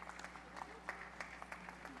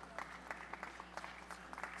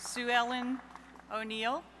 Sue Ellen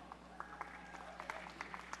O'Neill.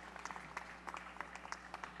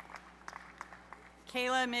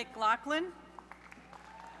 Kayla McLaughlin.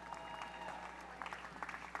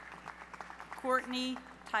 Courtney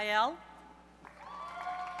Tyel.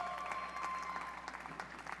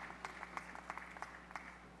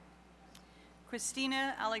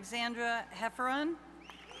 Christina Alexandra Hefferon.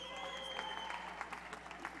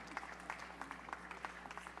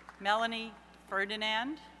 Melanie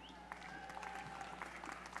Ferdinand.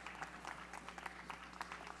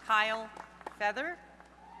 Kyle Feather.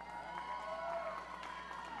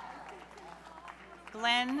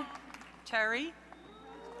 Glenn Terry.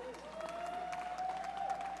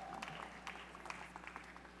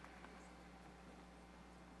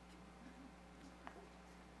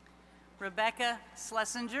 Rebecca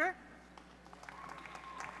Schlesinger.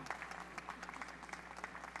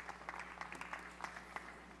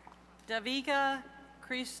 Davika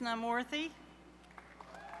Krishnamurthy.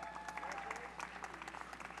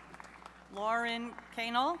 Lauren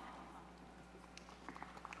Canal.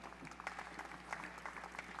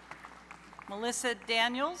 Melissa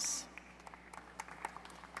Daniels.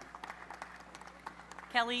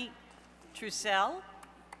 Kelly Trussell.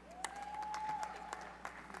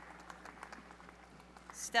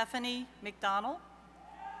 Stephanie McDonald.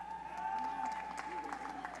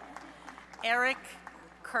 Eric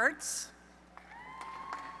Kurtz.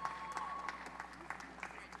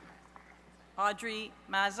 Audrey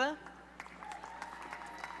Mazza.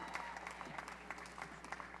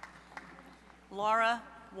 Laura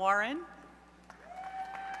Warren.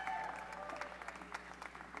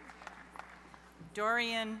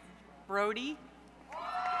 Dorian Brody.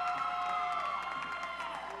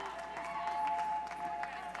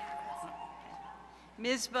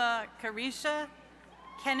 Misbah Carisha.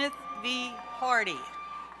 Kenneth V. Hardy.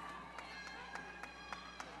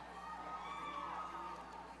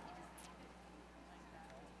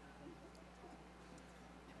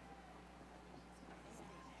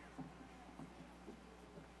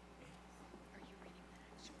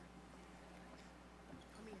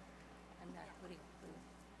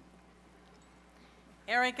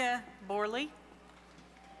 Erica Borley,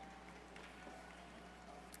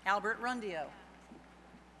 Albert Rundio,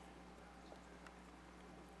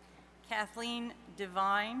 Kathleen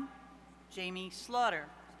Devine, Jamie Slaughter,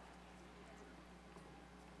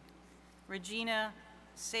 Regina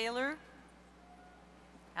Saylor,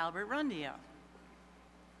 Albert Rundio,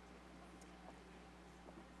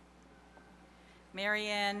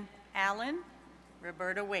 Marianne Allen,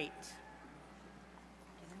 Roberta Waite,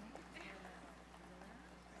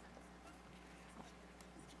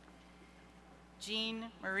 Jean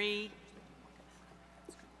Marie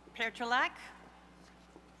Petrolak,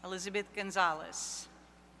 Elizabeth Gonzalez,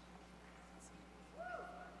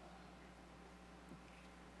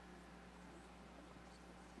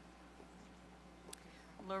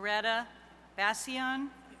 Loretta Bassion,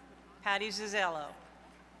 Patty Zizzello,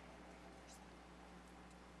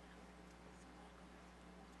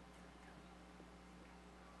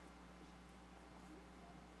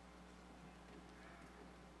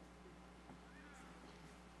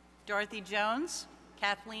 Dorothy Jones,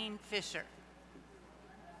 Kathleen Fisher,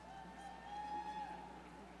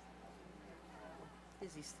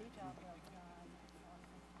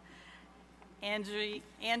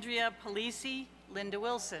 Andrea Polisi, Linda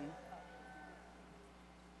Wilson,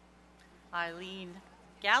 Eileen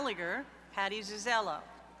Gallagher, Patty Zuzzello,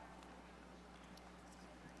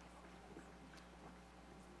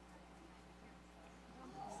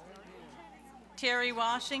 Terry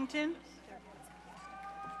Washington,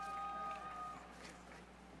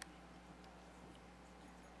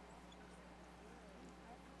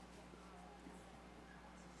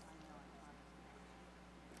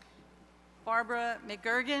 Barbara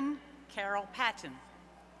McGurgan, Carol Patton,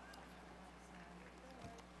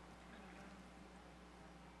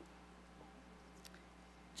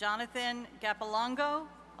 Jonathan Gapalongo,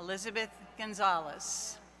 Elizabeth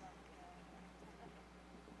Gonzalez,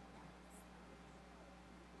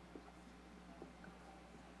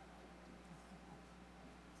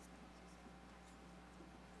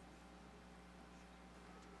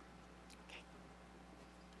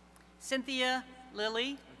 Cynthia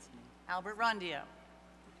Lilly, Albert Rondio,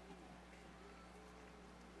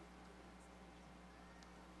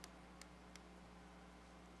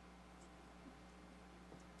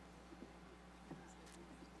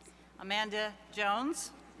 Amanda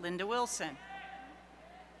Jones, Linda Wilson,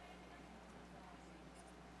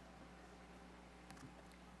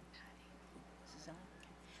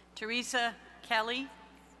 Teresa Kelly,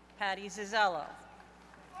 Patty Zizzello,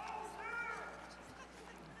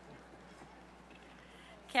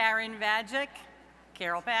 Karen Vajic,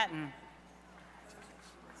 Carol Patton,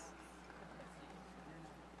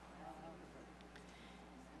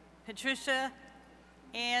 Patricia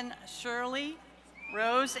Ann Shirley,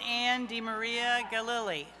 Rose Ann DeMaria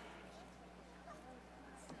Galili.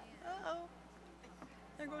 Uh-oh,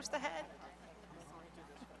 there goes the head.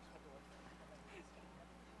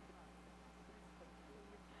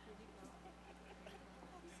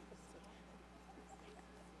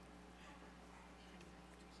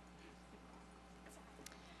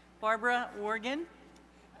 Barbara Worgan,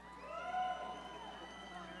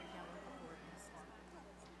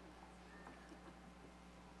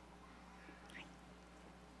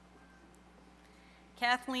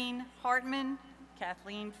 Kathleen Hartman,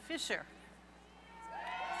 Kathleen Fisher,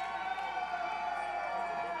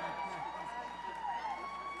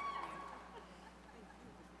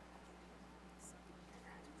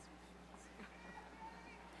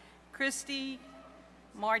 Christy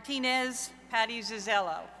Martinez, Patty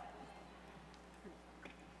Zizzello,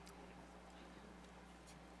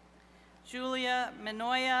 Julia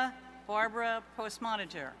Minoya, Barbara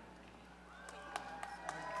Postmonitor,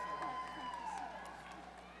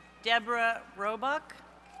 Deborah Roebuck,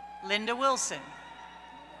 Linda Wilson,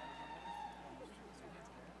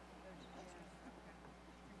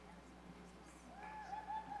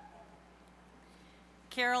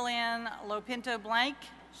 Carol Ann Lopinto Blank,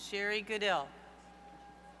 Sherry Goodell,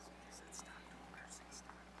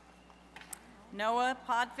 Noah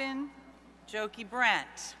Potvin, Jokey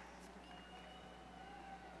Brandt,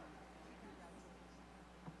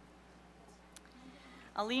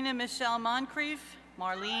 Alina Michelle Moncrief,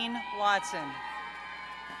 Marlene Watson,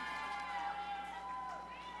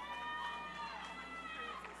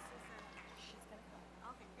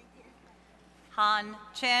 Han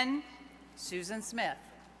Chen, Susan Smith,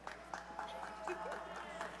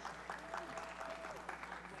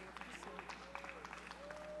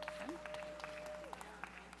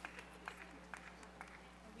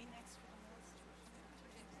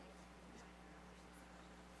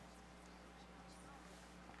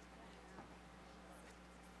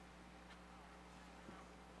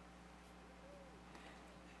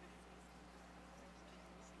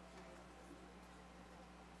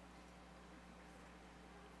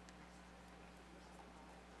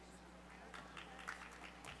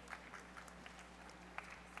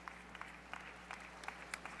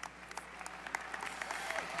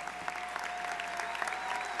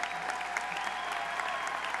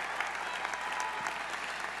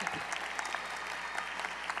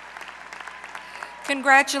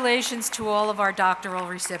 Congratulations to all of our doctoral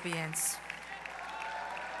recipients.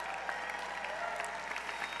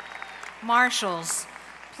 Marshals,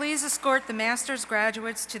 please escort the master's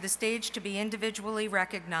graduates to the stage to be individually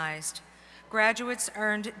recognized. Graduates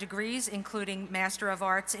earned degrees including Master of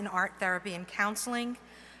Arts in Art Therapy and Counseling,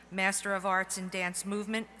 Master of Arts in Dance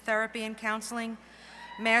Movement Therapy and Counseling,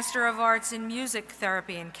 Master of Arts in Music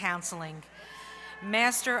Therapy and Counseling,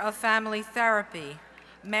 Master of Family Therapy,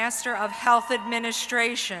 Master of Health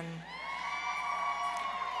Administration,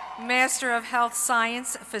 Master of Health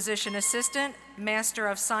Science, Physician Assistant, Master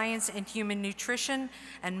of Science in Human Nutrition,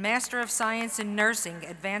 and Master of Science in Nursing,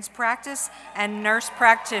 Advanced Practice, and Nurse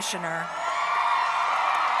Practitioner.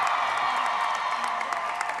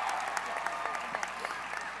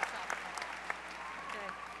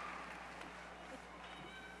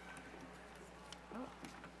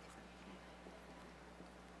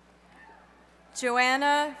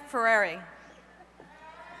 Joanna Ferreri.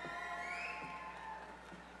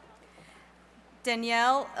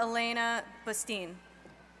 Danielle Elena Bustine.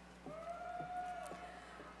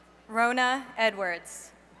 Rona Edwards.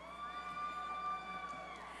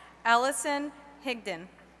 Allison Higdon.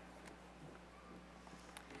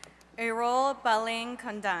 Errol Baling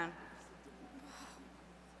Kandan.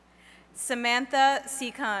 Samantha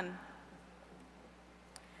Sikhan.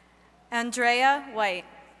 Andrea White.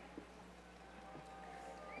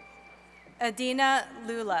 Adina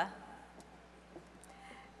Lula.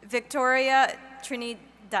 Victoria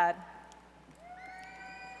Trinidad.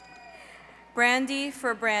 Brandy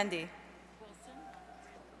for Brandy.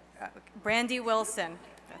 Brandy Wilson.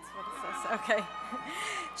 That's what it says. Okay.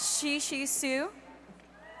 Shishi Sue.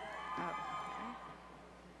 Okay.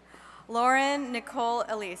 Lauren Nicole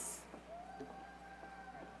Elise.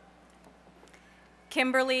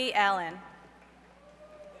 Kimberly Allen.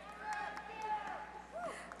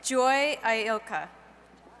 Joy Ioka.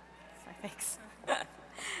 Thanks.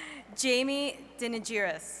 Jamie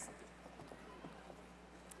Dinagiris.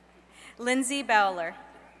 Lindsay Bowler.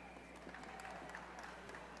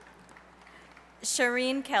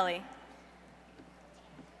 Shireen Kelly.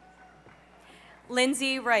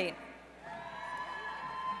 Lindsay Wright.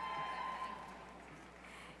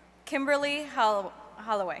 Kimberly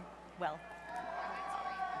Holloway. Well.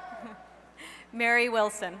 Mary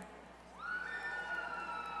Wilson.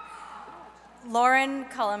 Lauren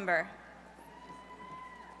Cullenber.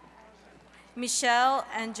 Michelle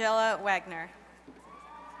Angela Wagner.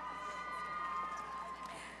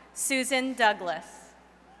 Susan Douglas.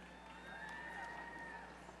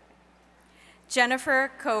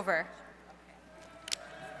 Jennifer Cover.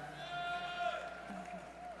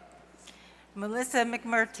 Melissa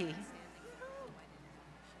McMurtry.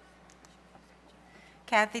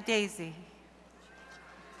 Kathy Daisy.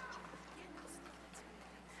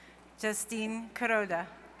 Justine Kuroda.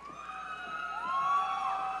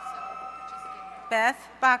 Beth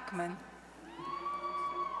Bachman.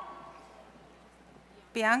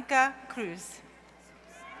 Bianca Cruz.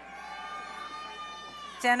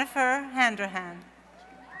 Jennifer Handrahan.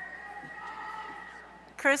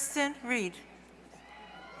 Kristen Reed.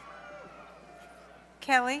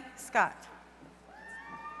 Kelly Scott.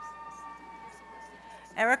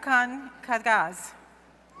 Ericon Kagaz.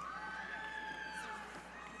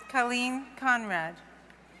 Colleen Conrad.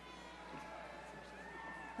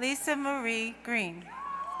 Lisa Marie Green.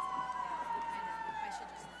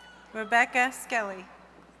 Rebecca Skelly.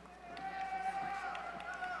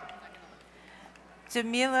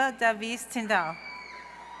 Jamila Davis Tyndall.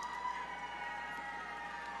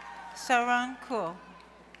 Sharon Kuhl.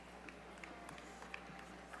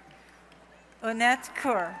 Onette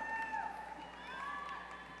Kaur.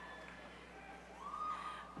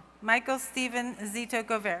 Michael Stephen Zito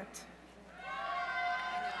Govert.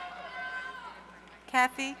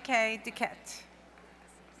 Kathy K. Duquette.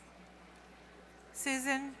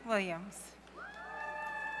 Susan Williams.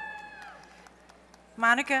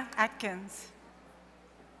 Monica Atkins.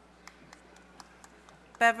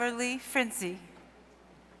 Beverly Frincy.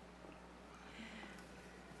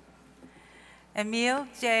 Emil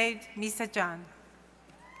Jade Misajan.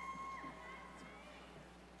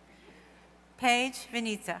 Paige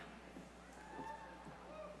Venita.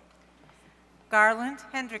 Garland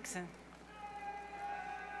Hendrickson.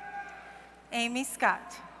 Amy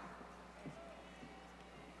Scott.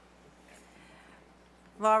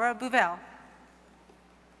 Laura Bouvel.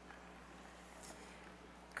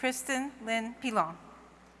 Kristen Lynn Pilon.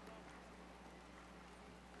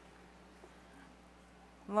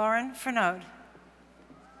 Lauren Fernode.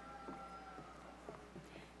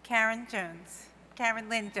 Karen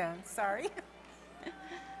Lynn Jones, sorry.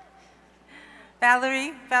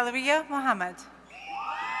 Valeria Mohammed.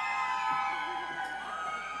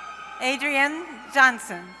 Adrienne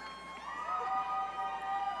Johnson.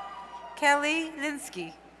 Kelly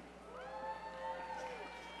Linsky.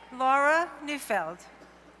 Laura Neufeld.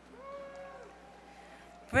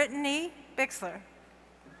 Brittany Bixler.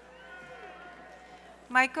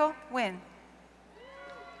 Michael Wynn.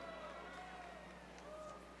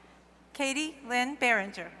 Katie Lynn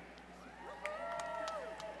Behringer.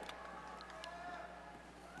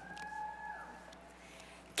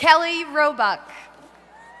 Kelly Roebuck.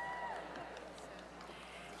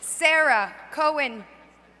 Sarah Cohen.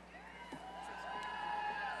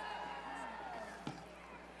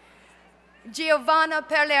 Giovanna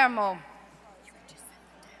Palermo.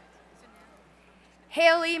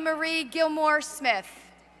 Haley Marie Gilmore Smith.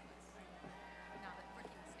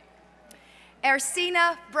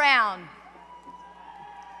 Ersina Brown.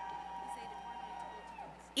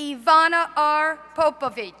 Ivana R.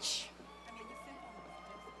 Popovich.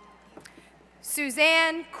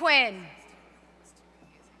 Suzanne Quinn.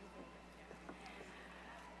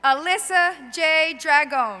 Alyssa J.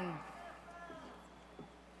 Dragon.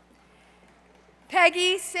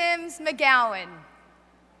 Peggy Sims McGowan.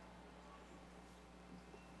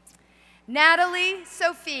 Natalie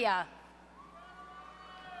Sophia.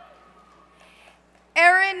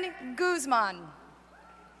 Erin Guzman.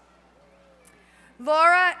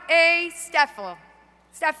 Laura A.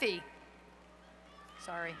 Steffi.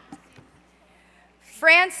 Sorry.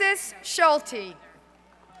 Frances Schulte.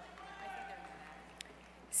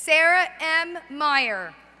 Sarah M.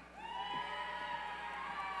 Meyer.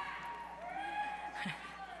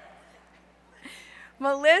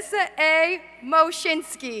 Melissa A.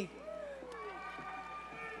 Moshinsky.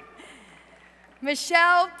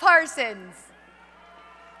 Michelle Parsons.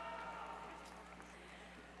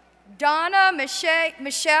 Donna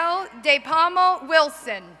Michelle De Palmo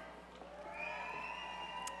Wilson.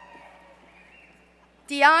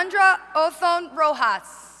 Deandra Othon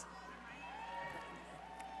Rojas.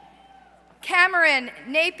 Cameron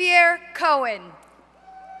Napier Cohen.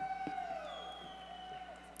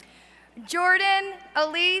 Jordan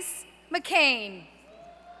Elise McCain.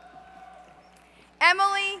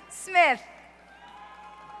 Emily Smith.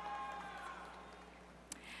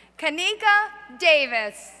 Kanika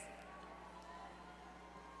Davis.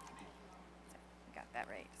 Got that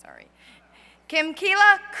right, sorry.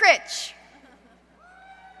 Kimkila Critch.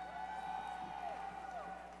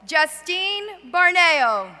 Justine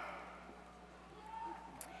Barneo.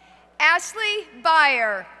 Ashley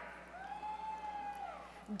Byer.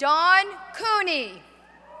 Dawn Cooney.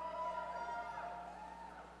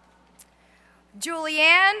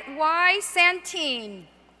 Julianne Y. Santine.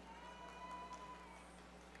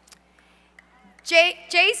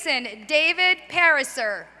 Jason David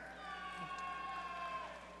Pariser.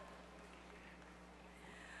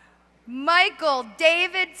 Michael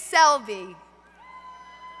David Selvey.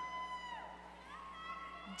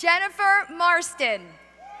 Jennifer Marston.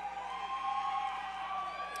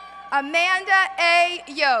 Amanda A.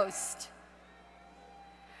 Yost.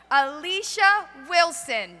 Alicia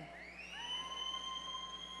Wilson.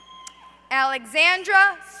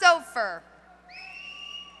 Alexandra Sofer.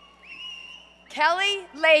 Kelly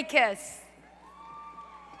Lakis.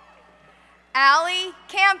 Allie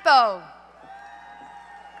Campo.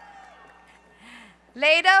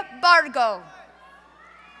 Leda Bargo.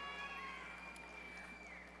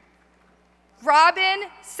 Robin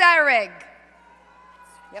Sarig.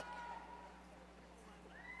 Yep.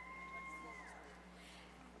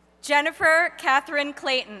 Jennifer Catherine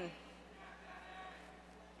Clayton.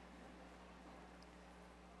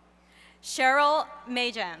 Cheryl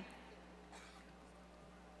Majan.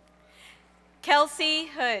 Kelsey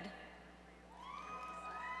Hood.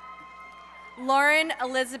 Lauren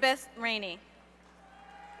Elizabeth Rainey.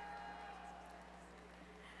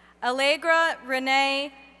 Allegra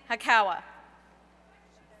Renee Hakawa.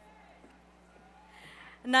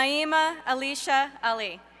 Naima Alicia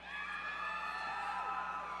Ali.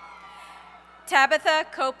 Tabitha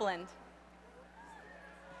Copeland.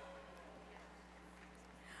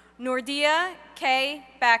 Nordia K.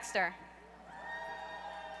 Baxter.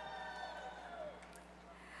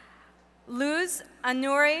 Luz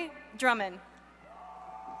Anuri Drummond.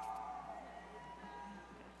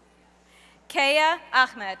 Kaya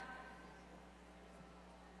Ahmed.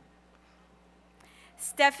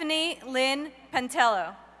 Stephanie Lynn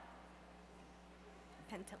Pantello.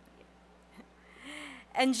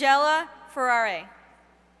 Angela Ferrari.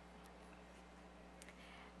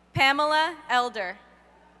 Pamela Elder.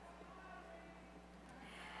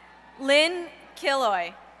 Lynn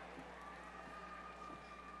Killoy.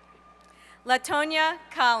 Latonia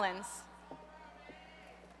Collins.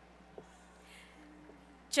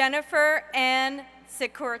 Jennifer Ann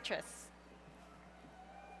Secourtis.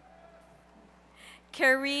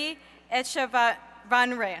 Carrie Echevanre.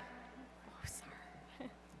 Oh, sorry.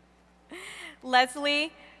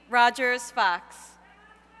 Leslie Rogers Fox.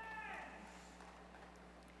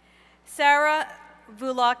 Sarah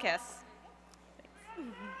Voulakis.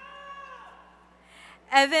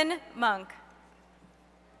 Evan Monk.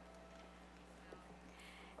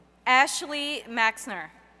 Ashley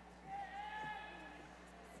Maxner.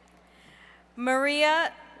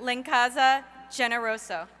 Maria Lincaza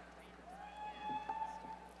Generoso.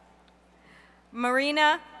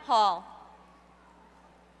 Marina Hall.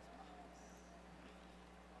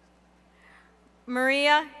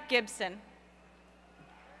 Maria Gibson.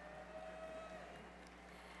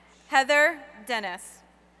 Heather Dennis.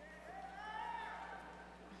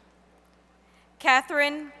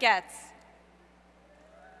 Catherine Getz.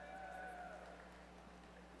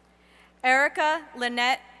 Erica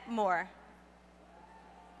Lynette Moore.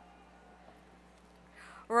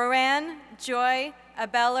 Roanne Joy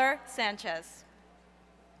Abeller Sanchez.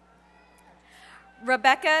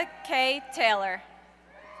 Rebecca K. Taylor.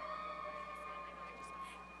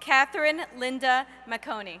 Catherine Linda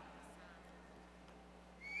McConey.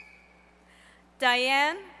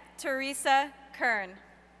 Diane Teresa Kern.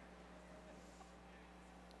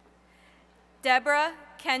 Deborah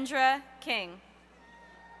Kendra King.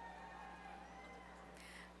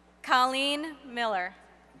 Colleen Miller.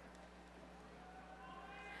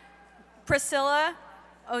 Priscilla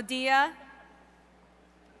Odia.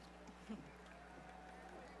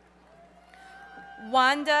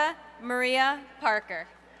 Wanda Maria Parker.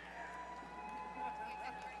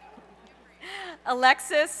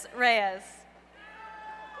 Alexis Reyes.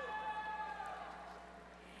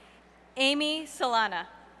 Amy Solana.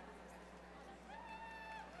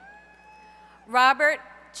 Robert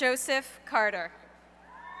Joseph Carter.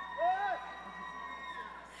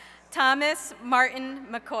 Thomas Martin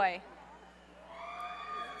McCoy.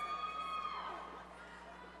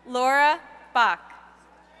 Laura Bach.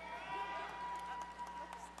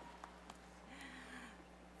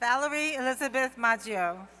 Valerie Elizabeth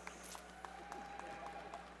Maggio.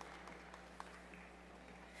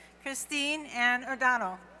 Christine Ann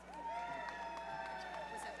O'Donnell.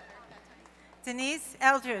 Denise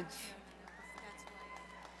Eldridge.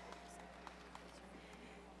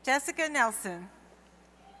 Jessica Nelson.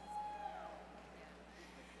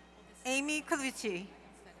 Amy Colucci.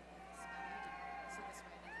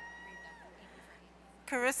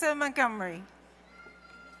 Carissa Montgomery.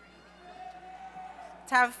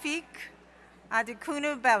 Taufik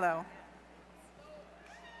Adekunu Bello.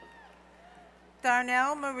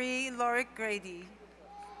 Darnell Marie Lorick Grady.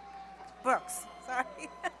 Brooks, sorry.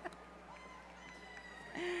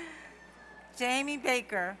 Jamie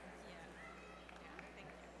Baker.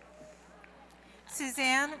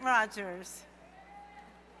 Suzanne Rogers.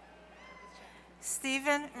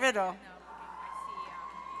 Stephen Riddle.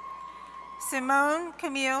 Simone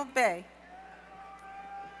Camille Bay.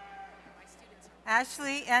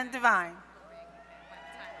 Ashley Ann Devine.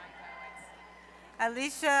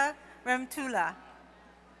 Alicia Remtula.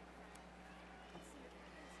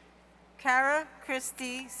 Cara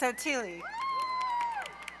Christie Sotili.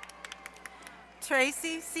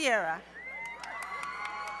 Tracy Sierra.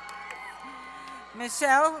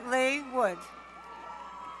 Michelle Leigh Wood.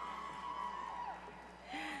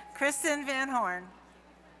 Kristen Van Horn.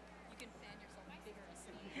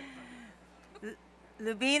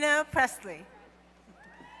 Lubina Presley.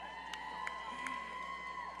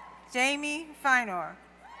 Jamie Feinor.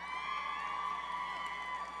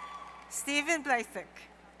 Stephen Blasek.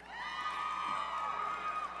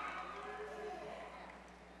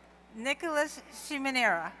 Nicholas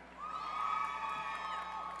Shimanera.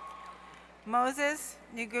 Moses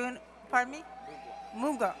Nugun, pardon me?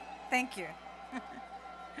 Mugo, thank you.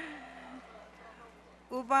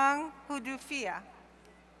 Ubang Hudufia.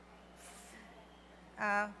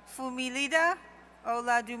 Fumilida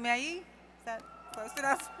Oladumei, is that close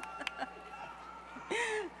enough?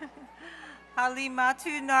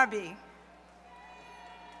 Halimatu Narbi.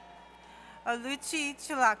 Oluchi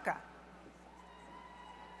Chulaka.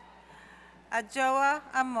 Ajoa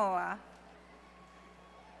Amoa.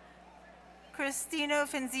 Cristino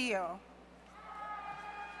Fenzio.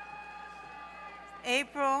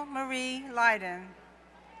 April Marie Leiden.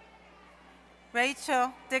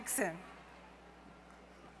 Rachel Dixon.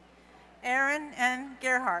 Erin N.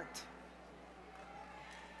 Gerhart.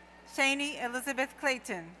 Shani Elizabeth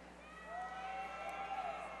Clayton.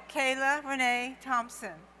 Kayla Renee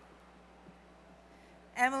Thompson.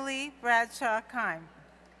 Emily Bradshaw Kime.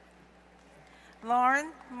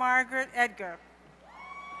 Lauren Margaret Edgar.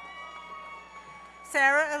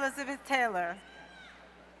 Sarah Elizabeth Taylor.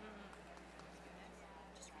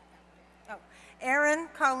 Oh, Erin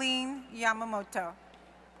Colleen Yamamoto. I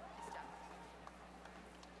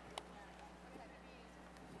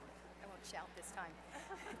won't shout this time.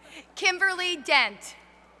 Kimberly Dent.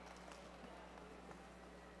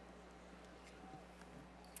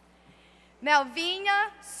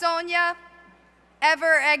 Malvina Sonia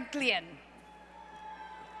Evereglian.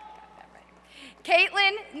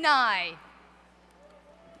 Caitlin Nye.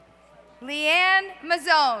 Leanne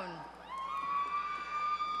Mazzone.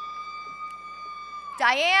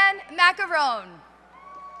 Diane Macaron.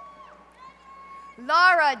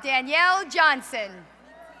 Laura Danielle Johnson.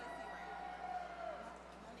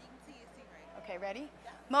 Okay, ready?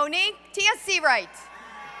 Monique Tia Seawright.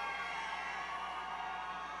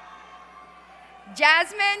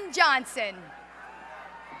 Jasmine Johnson.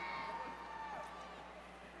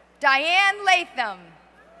 Diane Latham.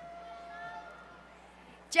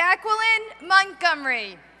 Jacqueline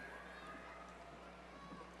Montgomery.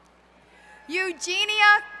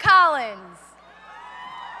 Eugenia Collins.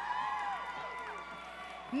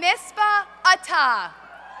 Mispa Atta.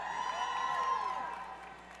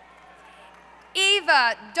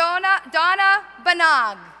 Eva Donna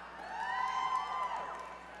Banag.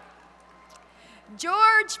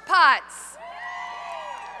 George Potts.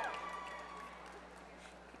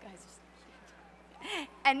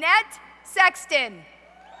 Annette Sexton.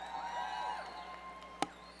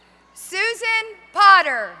 Susan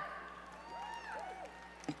Potter.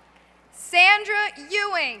 Sandra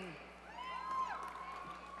Ewing.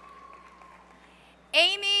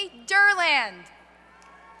 Amy Durland.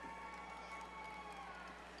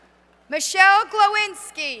 Michelle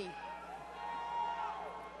Glowinski.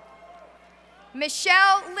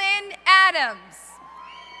 Michelle Lynn Adams.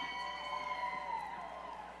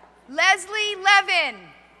 Leslie Levin.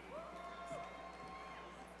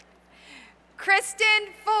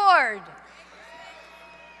 Kristen Ford.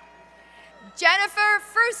 Jennifer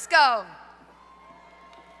Frusco.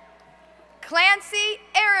 Clancy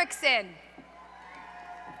Erickson.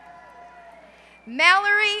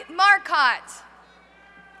 Mallory Marcotte.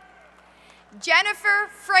 Jennifer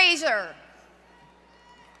Fraser.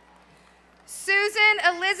 Susan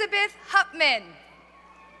Elizabeth Hupman.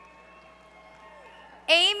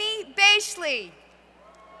 Amy Bashley.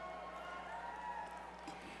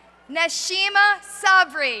 Nashima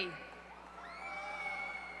Sabri.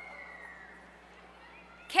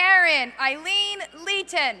 Karen Eileen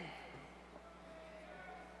Leeton.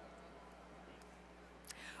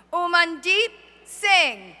 Umandeep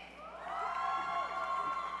Singh.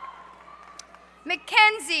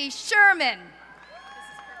 Mackenzie Sherman.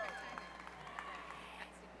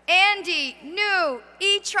 Andy New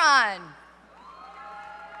Etron.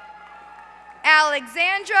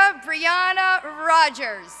 Alexandra Brianna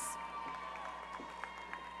Rogers.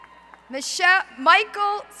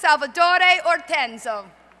 Michael Salvatore Ortenzo.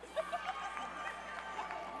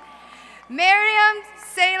 Miriam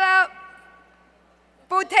Sela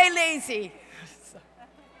Butelezi.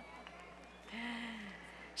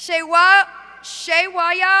 Shewaya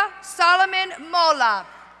Solomon Mola.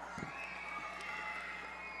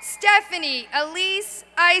 Stephanie Elise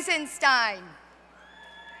Eisenstein.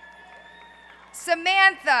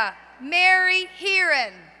 Samantha Mary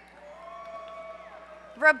Heron.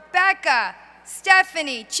 Rebecca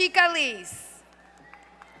Stephanie Chicalis.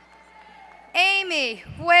 Amy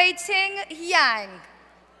Wei-Ting Yang.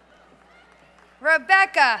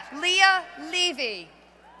 Rebecca Leah Levy.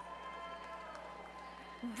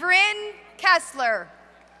 Bryn Kessler.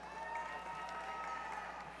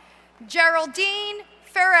 Geraldine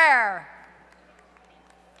Ferrer.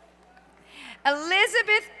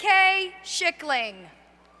 Elizabeth K. Schickling.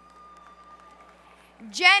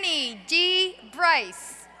 Jenny D.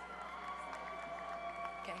 Bryce.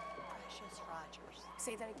 Okay. Precious Rogers.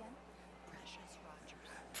 Say that again. Precious Rogers.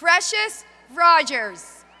 Precious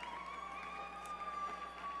Rogers.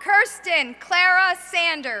 Kirsten Clara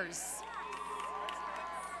Sanders.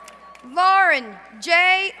 Lauren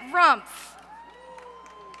J. Rumpf.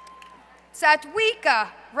 Satwika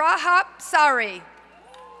Rahap Sari.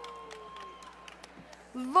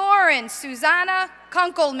 Lauren Susanna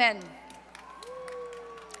Kunkelman.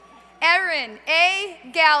 Erin A.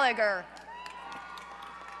 Gallagher.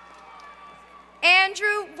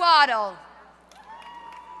 Andrew Waddle.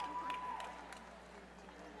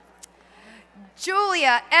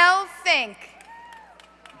 Julia L. Fink.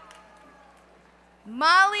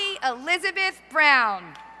 Molly Elizabeth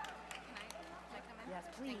Brown. Yes,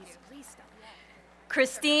 please stop.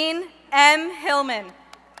 Christine M. Hillman.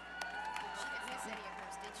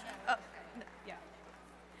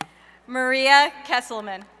 Maria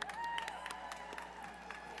Kesselman.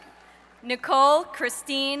 Nicole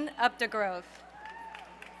Christine Updegrove.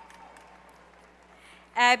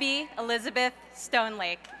 Abby Elizabeth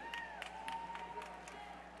Stonelake.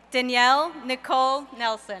 Danielle Nicole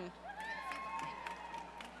Nelson.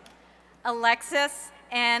 Alexis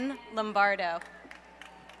Ann Lombardo.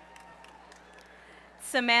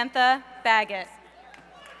 Samantha Baggett.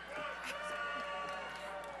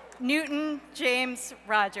 Newton James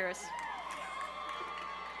Rogers.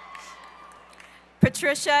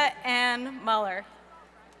 Patricia Ann Muller.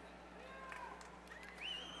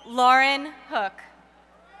 Lauren Hook.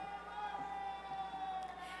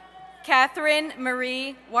 Catherine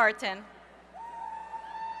Marie Wharton.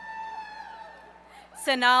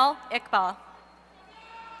 Sanal Iqbal.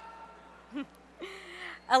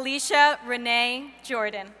 Alicia Renee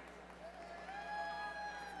Jordan.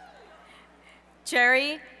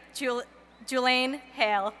 Jerry Julaine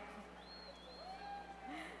Hale.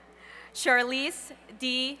 Charlize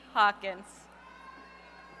D. Hawkins.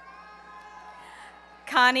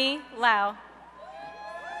 Connie Lau.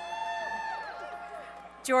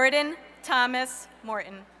 Jordan Thomas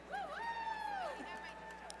Morton.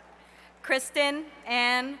 Kristen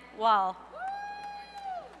Ann Wall.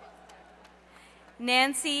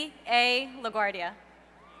 Nancy A. LaGuardia.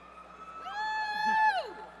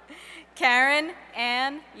 Karen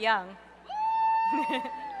Ann Young.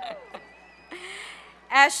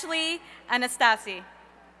 Ashley Anastasia,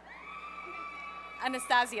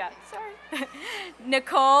 sorry.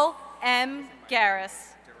 Nicole M. Garris.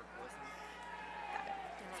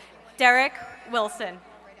 Derek Wilson.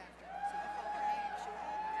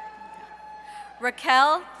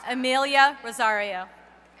 Raquel Amelia Rosario.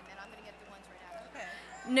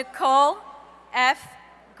 Nicole F.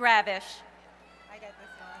 Gravish. I got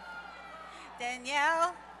this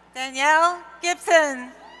one. Danielle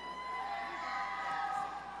Gibson.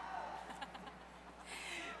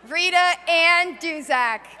 Rita Ann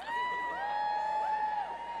Duzak.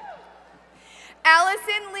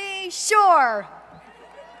 Allison Lee Shore.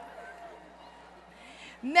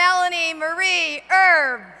 Melanie Marie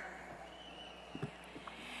Erb.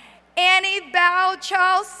 Annie Bao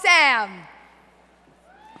Charles Sam.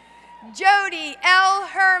 Jody L.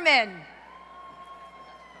 Herman.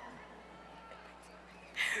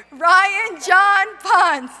 Ryan John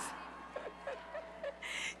Ponce.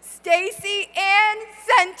 Stacy Ann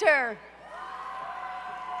Center.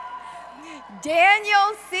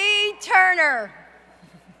 Daniel C. Turner.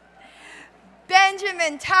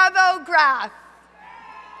 Benjamin Tabo Graff.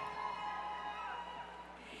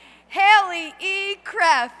 Haley E.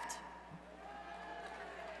 Kreft.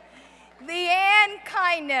 Leanne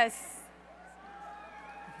Kindness.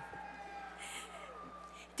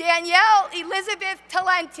 Danielle Elizabeth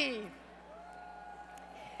Talenti.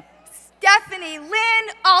 Stephanie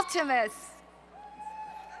Lynn Altimus.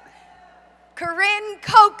 Corinne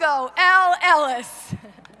Coco L. Ellis.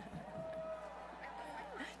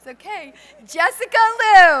 It's okay. Jessica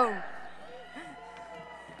Liu.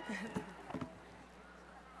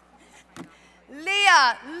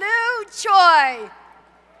 Leah Lou Choi.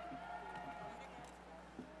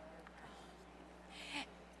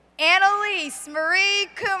 Annalise Marie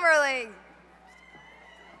Coomerly.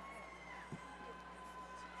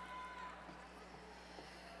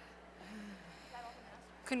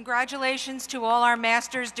 Congratulations to all our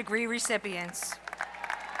master's degree recipients.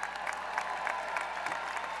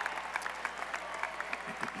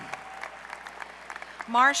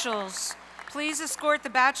 Marshals, please escort the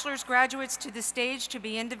bachelor's graduates to the stage to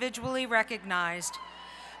be individually recognized.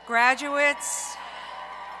 Graduates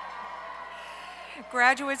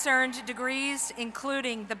earned degrees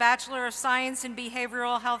including the Bachelor of Science in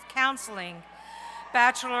Behavioral Health Counseling,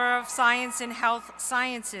 Bachelor of Science in Health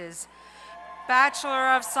Sciences,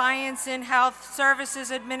 Bachelor of Science in Health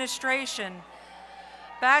Services Administration,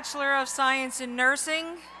 Bachelor of Science in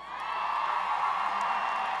Nursing,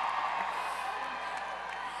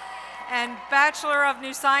 and Bachelor of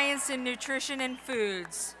New Science in Nutrition and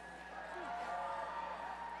Foods.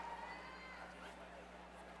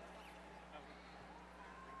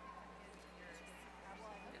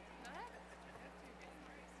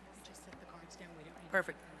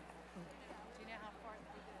 Perfect.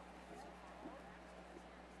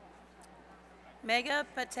 Megha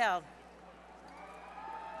Patel.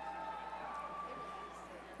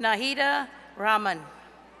 Nahida Raman.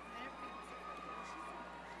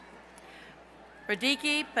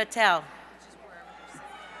 Radhiki Patel.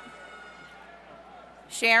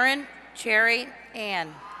 Sharon Cherry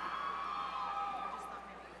Ann.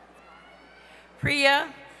 Priya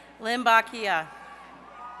Limbakia.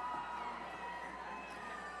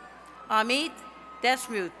 Amit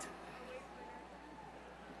Deshmuth.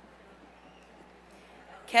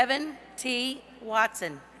 Kevin T.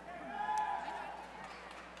 Watson.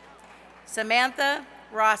 Samantha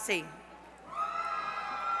Rossi.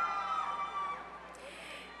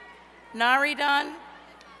 Naridan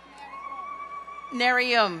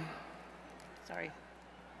Narium. Sorry.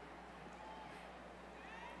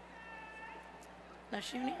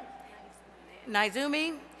 Nashuni?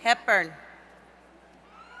 Naizumi Hepburn.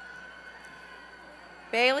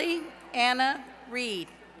 Bailey Anna Reed.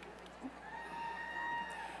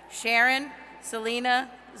 Sharon Selena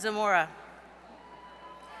Zamora.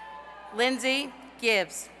 Lindsay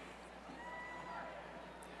Gibbs.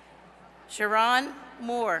 Sharon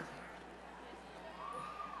Moore.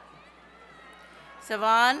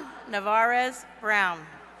 Savan Navarez Brown.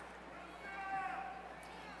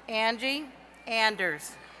 Angie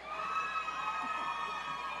Anders.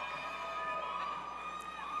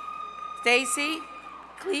 Stacy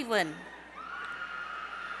Cleveland.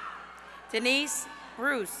 Denise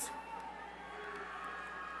Bruce.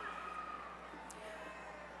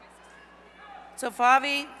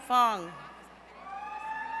 Sofavi Fong.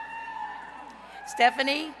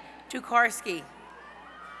 Stephanie Tukarski.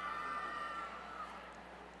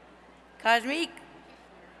 Kashmir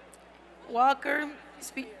Walker,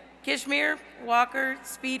 Kishmir Walker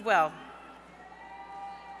Speedwell.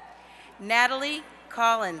 Natalie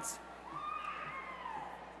Collins.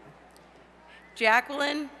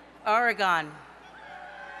 Jacqueline Oregon.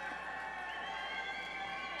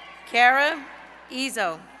 Kara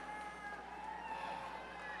Ezo.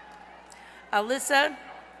 Alyssa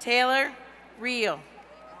Taylor Reel.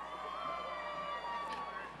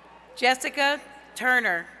 Jessica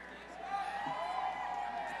Turner.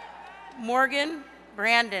 Morgan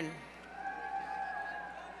Brandon.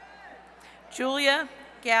 Julia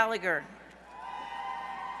Gallagher.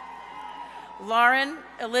 Lauren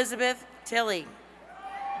Elizabeth Tilley.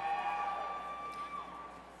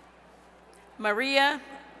 Maria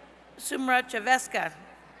Sumracheveska.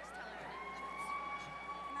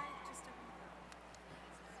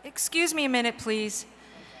 Excuse me a minute, please.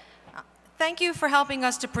 Thank you for helping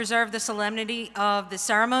us to preserve the solemnity of the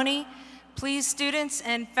ceremony. Please, students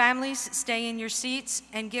and families, stay in your seats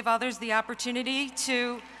and give others the opportunity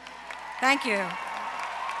to, thank you.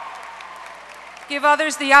 Give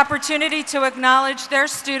others the opportunity to acknowledge their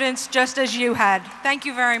students just as you had. Thank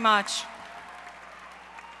you very much.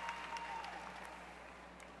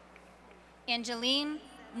 Angeline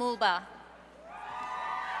Mulba.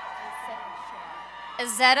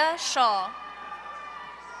 Izetta Shaw.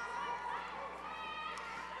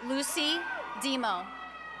 Lucy Demo.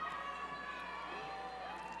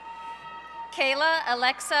 Kayla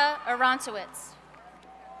Alexa Arantowitz.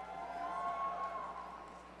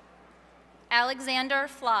 Alexander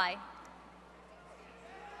Fly.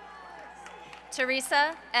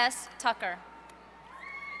 Teresa S. Tucker.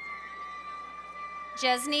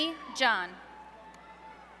 Jesney John.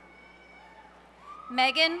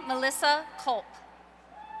 Megan Melissa Culp.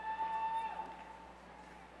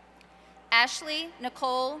 Ashley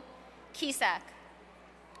Nicole Kisak.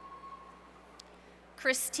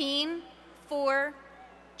 Christine For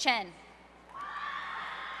Chen.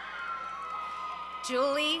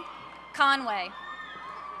 Julie Conway.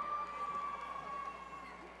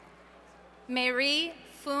 Mary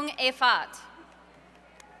Fung Efat.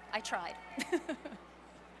 I tried.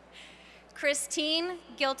 Christine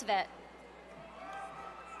Giltvet.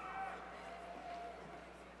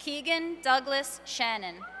 Keegan Douglas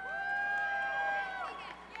Shannon.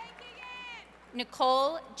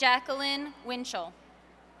 Nicole Jacqueline Winchell.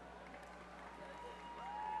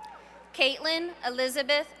 Caitlin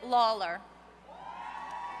Elizabeth Lawler.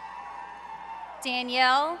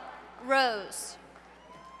 Danielle Rose.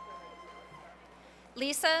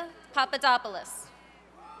 Lisa Papadopoulos.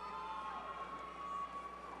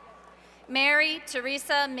 Mary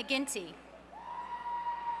Teresa McGinty.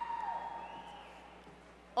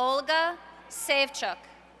 Olga Savchuk.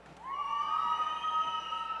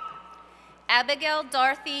 Abigail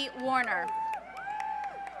Dorothy Warner.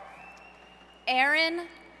 Erin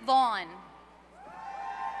Vaughn.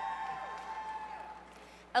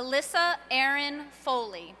 Alyssa Erin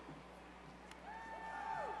Foley.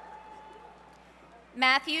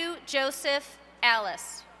 Matthew Joseph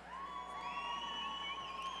Alice.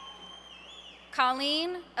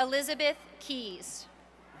 Colleen Elizabeth Keys.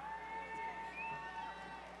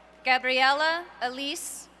 Gabriella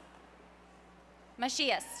Elise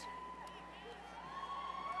Machias.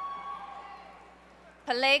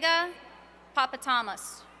 Pelega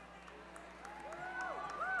Papathomas.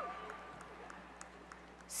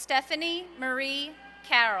 Stephanie Marie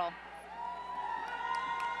Carroll.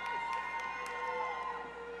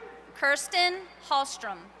 Kirsten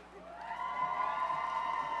Hallstrom.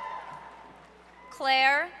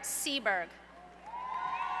 Claire Seberg.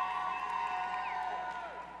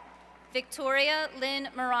 Victoria Lynn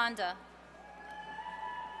Miranda.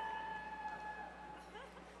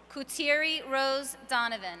 Kutiri Rose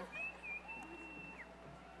Donovan.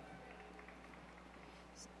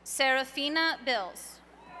 Serafina Bills.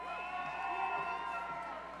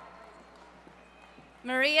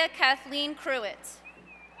 Maria Kathleen Cruitt.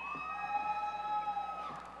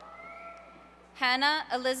 Hannah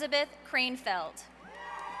Elizabeth Cranefeld.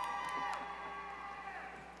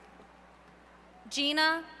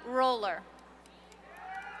 Gina Roller.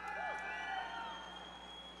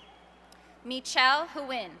 Michelle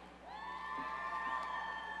Huin.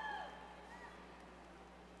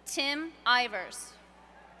 Tim Ivers.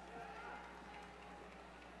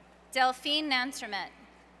 Delphine Nantermet.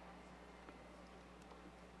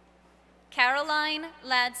 Caroline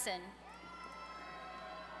Ladson.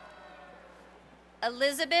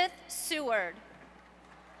 Elizabeth Seward.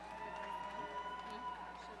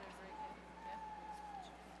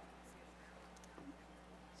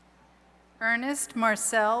 Ernest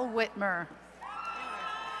Marcel Whitmer.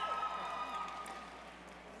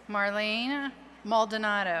 Marlene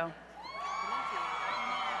Maldonado.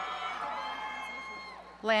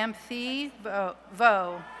 Lampthe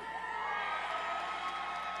Vo.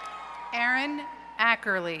 Aaron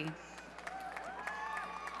Ackerley.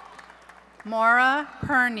 Maura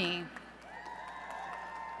Perney.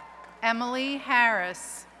 Emily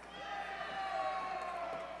Harris.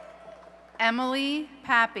 Emily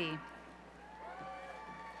Pappy.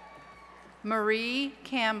 Marie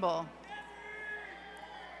Campbell.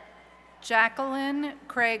 Jacqueline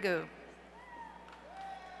Craigu.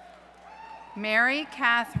 Mary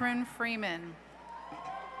Catherine Freeman.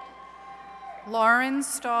 Lauren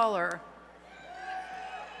Staller.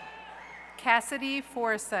 Cassidy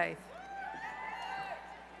Forsyth.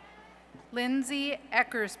 Lindsay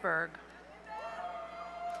Eckersberg.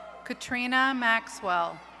 Katrina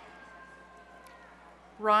Maxwell.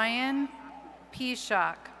 Ryan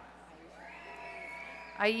Pishak.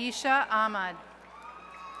 Aisha Ahmad.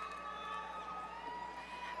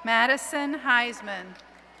 Madison Heisman.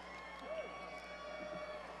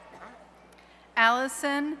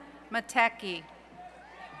 Allison Matecki.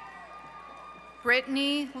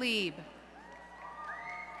 Brittany Lieb.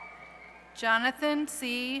 Jonathan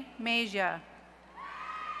C. Mejia.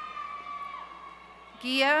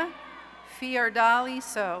 Gia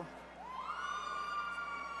Fiordaliso.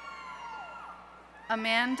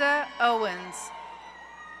 Amanda Owens.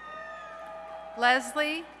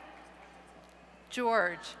 Leslie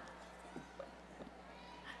George.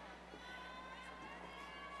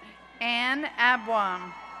 Anne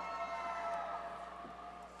Abwam.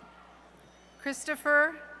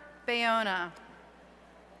 Christopher Bayona.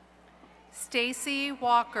 Stacy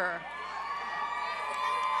Walker.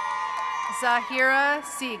 Zahira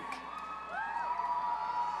Sikh.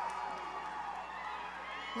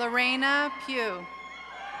 Lorena Pugh.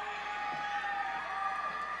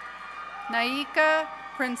 Naika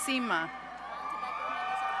Prinsima.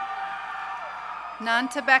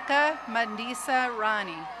 Nantabeka Mandisa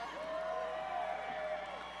Rani.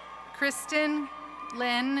 Kristen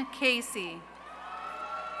Lynn Casey.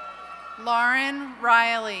 Lauren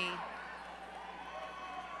Riley.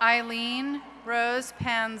 Eileen Rose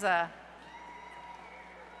Panza.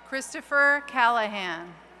 Christopher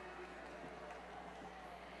Callahan.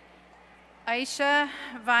 Aisha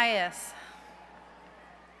Vyas.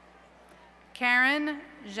 Karen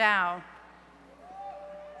Zhao.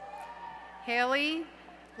 Haley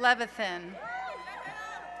Levithan.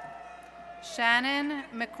 Shannon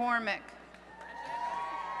McCormick.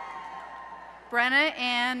 Brenna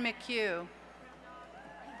Ann McHugh.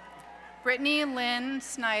 Brittany Lynn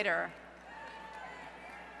Snyder.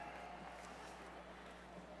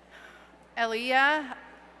 Elia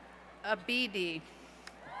Abidi.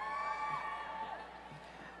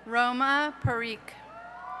 Roma Parikh.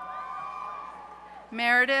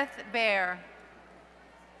 Meredith Bear.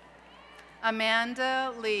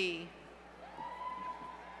 Amanda Lee.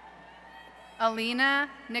 Alina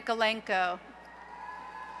Nikolenko.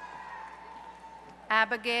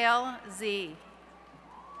 Abigail Z.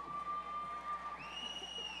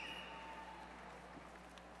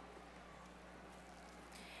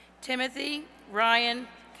 Timothy Ryan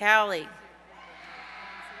Cowley.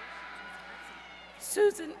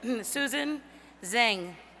 Susan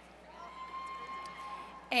Zhang.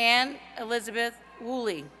 Anne Elizabeth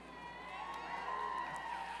Woolley.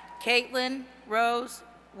 Caitlin Rose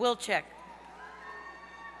Wilczek.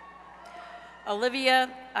 Olivia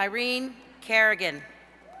Irene Kerrigan.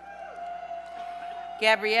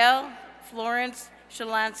 Gabrielle Florence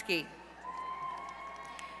Shalansky.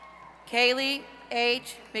 Kaylee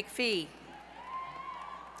H. McPhee.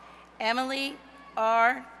 Emily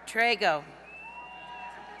R. Trago.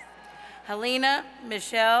 Helena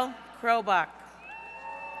Michelle Krobach.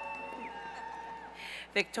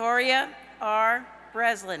 Victoria R.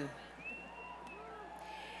 Breslin.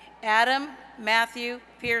 Adam Matthew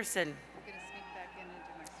Pearson.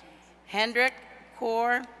 Hendrik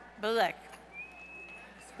Kor Bulek.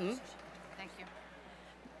 Thank you.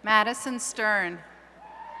 Madison Stern.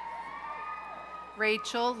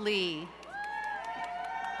 Rachel Lee.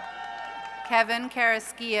 Kevin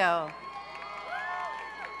Carrasquillo.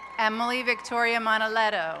 Emily Victoria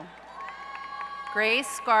Monaletto.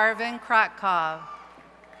 Grace Garvin Kratkov.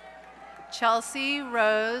 Chelsea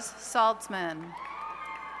Rose Saltzman.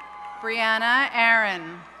 Brianna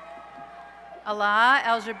Aaron. Allah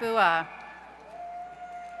El-Jabua.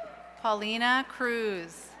 Paulina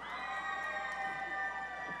Cruz.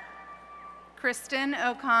 Kristen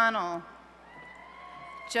O'Connell.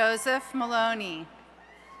 Joseph Maloney.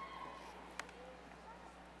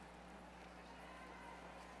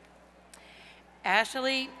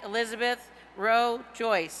 Ashley Elizabeth Rowe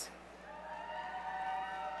Joyce.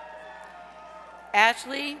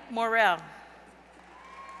 Ashley Morrell.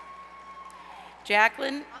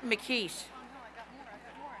 Jacqueline McKeish.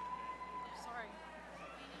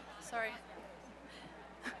 Sorry.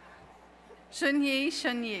 Shunyi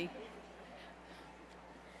Shunyi.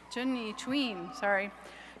 Chunyi Chuin, sorry.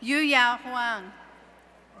 Yu Ya Huang.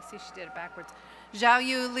 I see she did it backwards. Zhao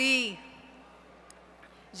Yu Li.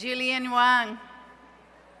 Jillian Wang.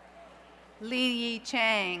 Li Yi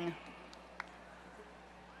Chang.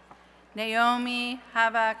 Naomi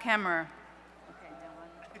Hava Kemmer.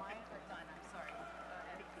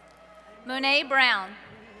 Monet Brown.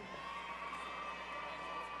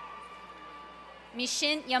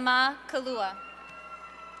 Mishin Yama Kalua.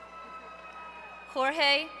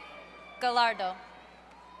 Jorge Gallardo.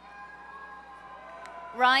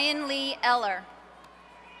 Ryan Lee Eller.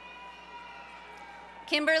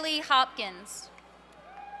 Kimberly Hopkins.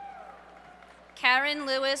 Karen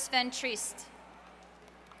Lewis Ventrist.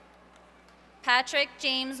 Patrick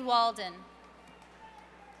James Walden.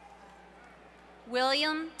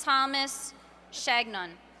 William Thomas Shagnon.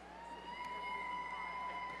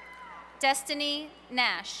 Destiny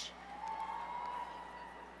Nash.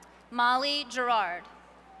 Molly Gerard.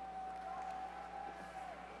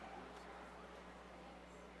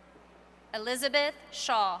 Elizabeth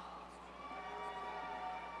Shaw.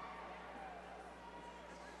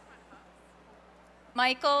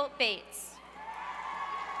 Michael Bates.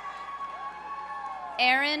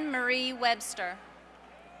 Erin Marie Webster.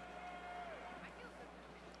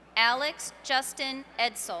 Alex Justin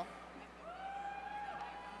Edsel.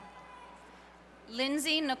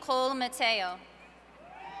 Lindsay Nicole Mateo.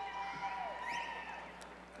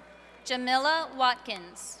 Jamila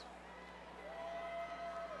Watkins.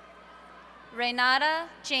 Renata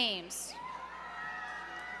James.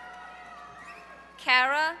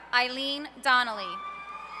 Kara Eileen Donnelly.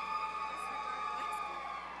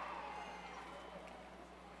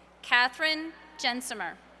 Catherine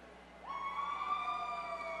Jensimer.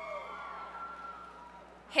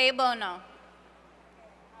 Hey Bono.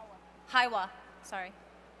 Haiwa, sorry.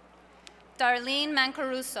 Darlene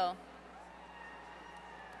Mancaruso.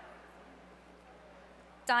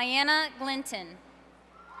 Diana Glinton.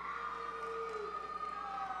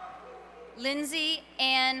 Lindsay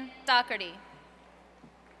Ann Doherty.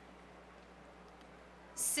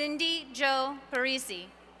 Cindy Jo Parisi.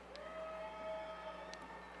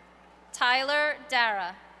 Tyler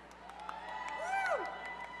Dara.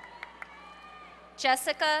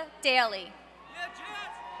 Jessica Daly.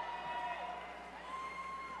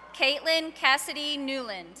 Caitlin Cassidy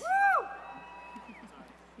Newland.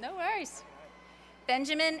 No worries.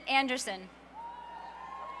 Benjamin Anderson.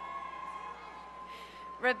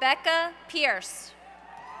 Rebecca Pierce.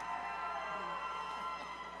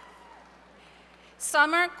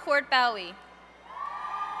 Summer Court Bowie.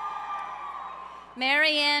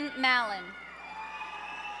 Marianne Mallon.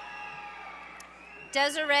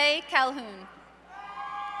 Desiree Calhoun.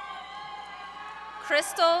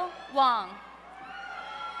 Crystal Wong.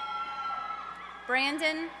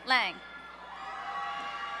 Brandon Lang.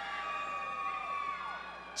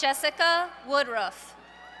 Jessica Woodruff.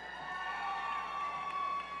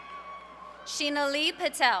 Sheenali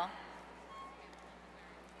Patel.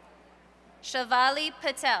 Shavali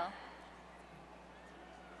Patel.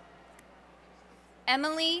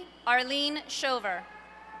 Emily Arlene Shover.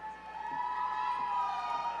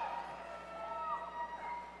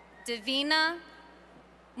 Davina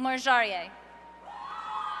Morjarier.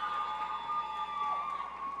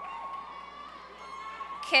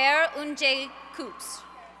 Care Unje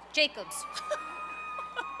Jacobs.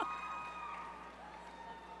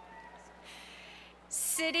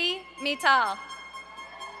 Siddhi Mittal.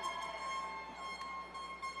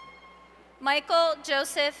 Michael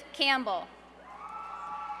Joseph Campbell.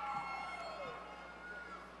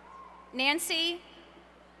 Nancy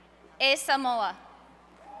A. Samoa.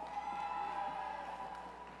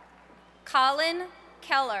 Colin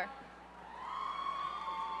Keller.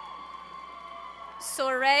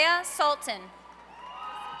 Soraya Sultan.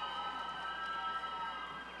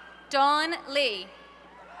 Dawn Lee.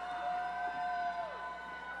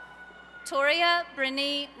 Toria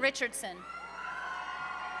Brene Richardson.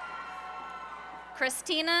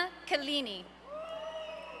 Christina Kalini.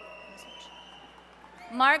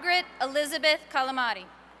 Margaret Elizabeth Calamari.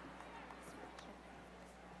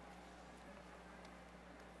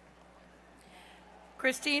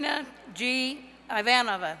 Christina G.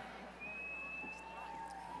 Ivanova.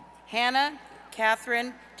 Hannah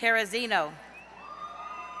Catherine Terrazino.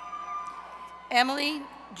 Emily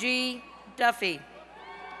G. Duffy.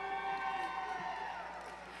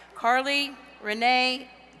 Carly Renee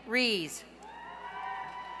Rees.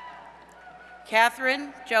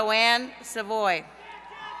 Catherine Joanne Savoy.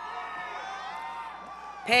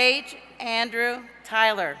 Paige Andrew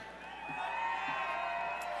Tyler.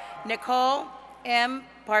 Nicole M.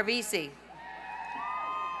 Parvisi.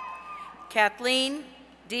 Kathleen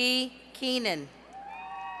D. Keenan.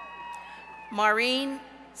 Maureen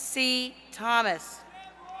C. Thomas.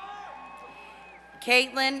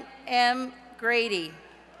 Caitlin M. Grady.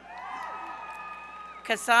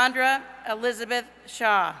 Cassandra Elizabeth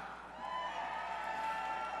Shaw.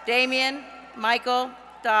 Damian Michael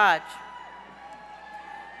Dodge.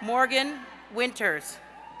 Morgan Winters.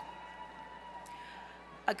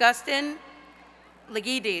 Augustin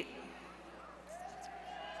Legidi.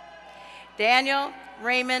 Daniel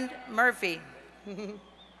Raymond Murphy.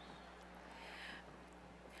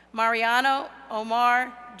 Mariano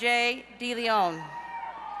Omar J. DeLeon.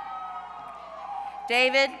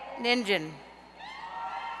 David Ninjin.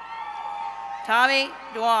 Tommy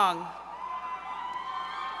Duong.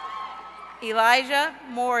 Elijah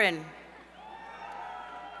Morin.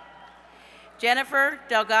 Jennifer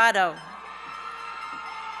Delgado.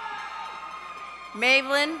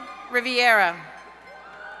 Mavelyn Riviera.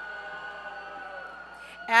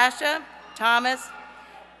 Asha Thomas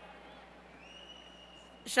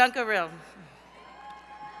Shankaril.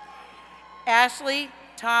 Ashley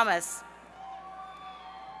Thomas.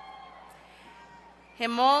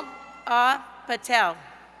 Himol A. Patel.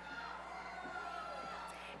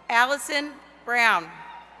 Allison Brown.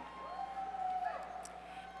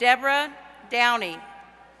 Deborah Downey.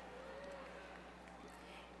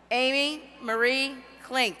 Amy Marie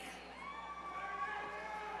Klink.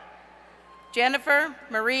 Jennifer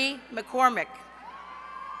Marie McCormick.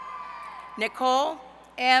 Nicole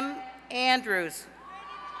M. Andrews.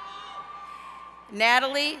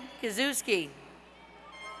 Natalie Kazuski.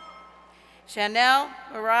 Chanel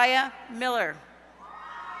Mariah Miller.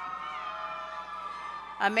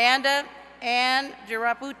 Amanda Ann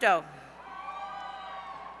Giraputo.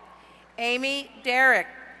 Amy Derrick.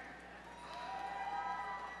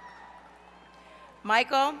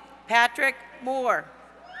 Michael Patrick Moore.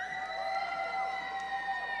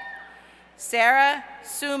 Sarah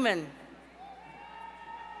Suman.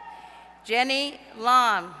 Jenny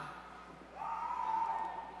Lom.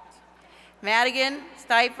 Madigan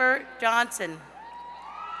Stifer Johnson.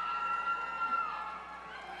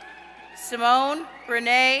 Simone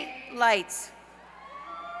Renee Lights.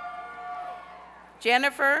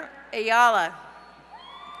 Jennifer Ayala.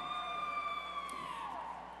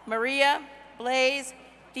 Maria Blaze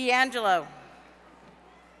D'Angelo.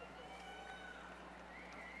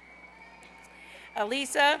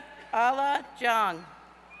 Elisa Ala Jong.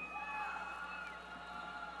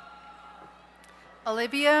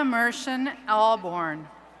 Olivia Mershon Alborn.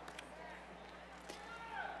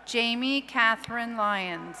 Jamie Catherine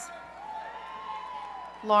Lyons.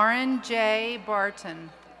 Lauren J.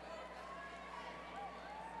 Barton.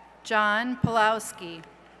 John Pulowski.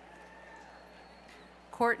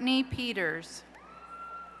 Courtney Peters.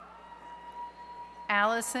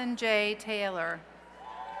 Allison J. Taylor.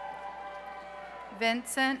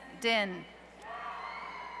 Vincent Din.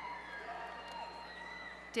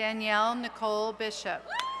 Danielle Nicole Bishop.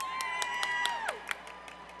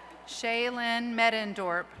 Shaylin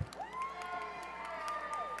Medendorp.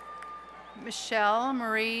 Michelle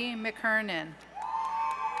Marie McKernan.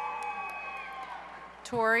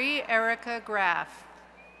 Tori Erica Graff.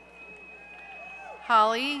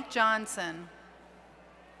 Holly Johnson.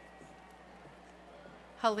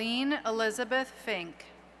 Helene Elizabeth Fink.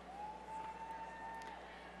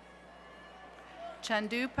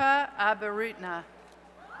 Chandupa Abarutna.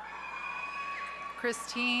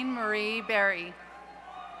 Christine Marie Berry.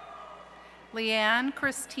 Leanne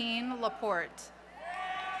Christine Laporte.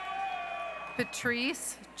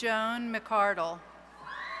 Patrice Joan McCardle.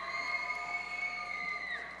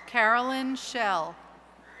 Carolyn Shell.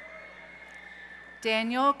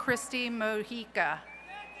 Daniel Christy Mojica.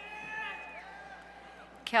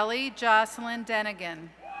 Kelly Jocelyn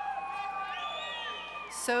Denigan.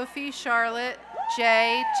 Sophie Charlotte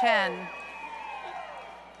J. Chen.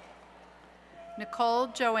 Nicole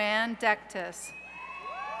Joanne Dectus.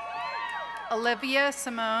 Olivia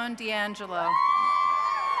Simone D'Angelo.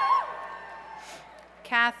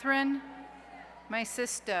 Catherine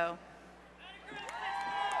Mysisto.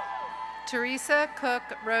 Teresa Cook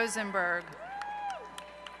Rosenberg.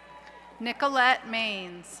 Nicolette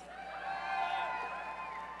Maines.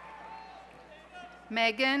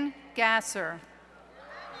 Megan Gasser.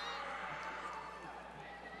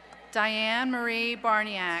 Diane Marie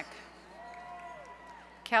Barniak.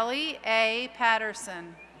 Kelly A.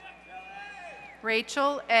 Patterson.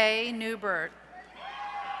 Rachel A. Newbert.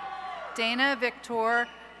 Dana Victoria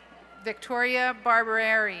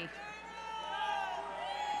Barbareri.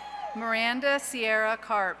 Miranda Sierra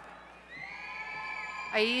Karp.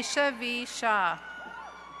 Aisha V. Shah.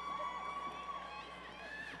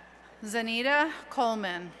 Zanita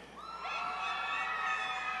Coleman.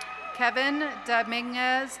 Kevin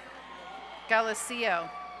Dominguez Galicio.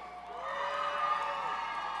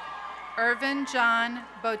 Irvin John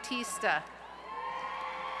Bautista.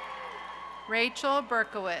 Rachel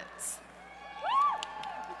Berkowitz.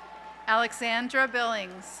 Alexandra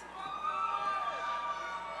Billings.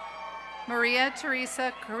 Maria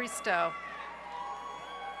Teresa Cristo.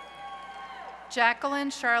 Jacqueline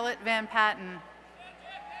Charlotte Van Patten.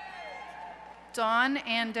 Dawn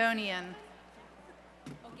Andonian.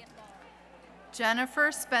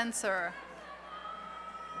 Jennifer Spencer.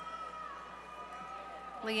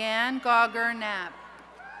 Leanne Gauger Knapp.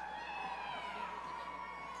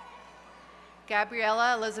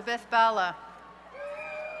 Gabriella Elizabeth Bala.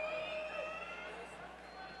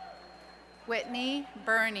 Whitney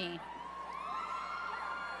Burney.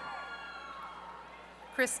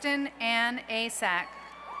 Kristen Ann Asak.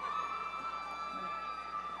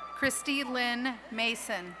 Christy Lynn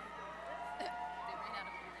Mason.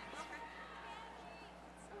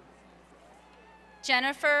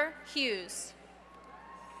 Jennifer Hughes.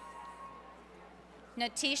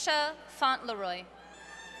 Natisha Fauntleroy.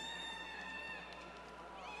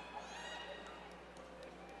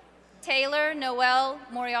 Taylor Noel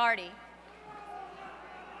Moriarty.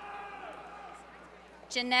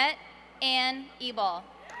 Jeanette Ann Ebal.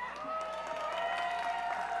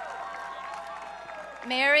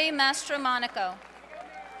 Mary Mastromonaco.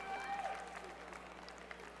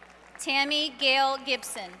 Tammy Gail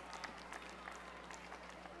Gibson.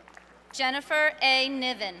 Jennifer A.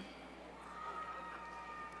 Niven.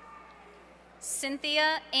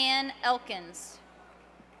 Cynthia Ann Elkins.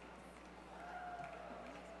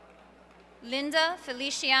 Linda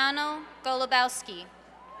Feliciano Golubowski.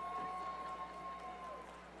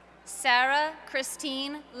 Sarah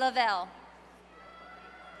Christine Lavelle.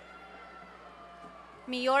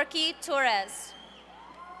 Miyorki Torres.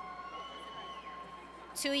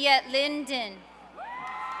 Tuyet Lin Din.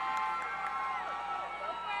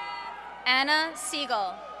 Anna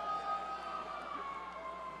Siegel.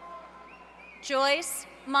 Joyce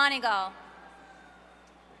Monigal.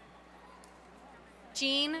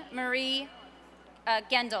 Jean Marie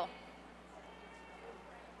Gendel.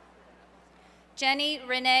 Jenny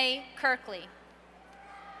Renee Kirkley.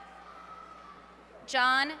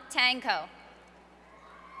 John Tanko.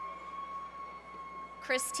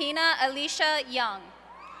 Christina Alicia Young.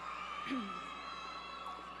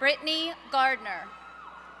 Brittany Gardner.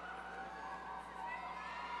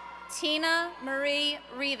 Tina Marie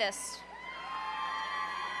Rivas.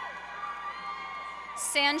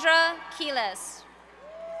 Sandra Quiles.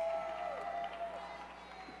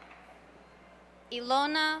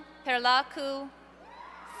 Ilona Perlaku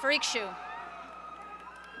Frikshu.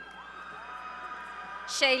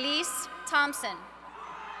 Shaylise Thompson.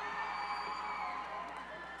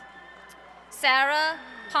 Sarah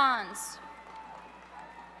Pons.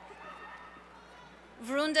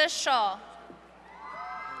 Vrunda Shaw.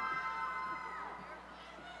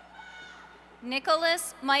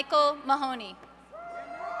 Nicholas Michael Mahoney.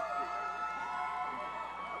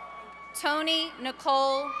 Tony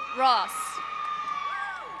Nicole Ross.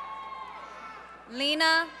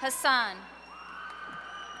 Lena Hassan.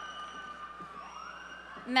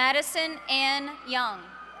 Madison Ann Young.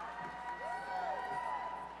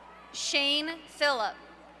 Shane Phillip.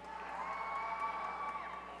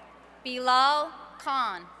 Bilal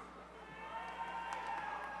Khan.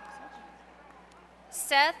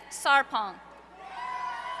 Seth Sarpong.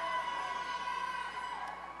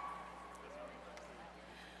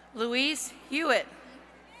 Louise Hewitt.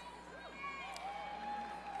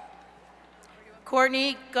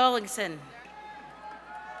 Courtney Gullingson.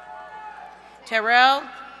 Terrell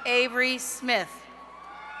Avery Smith.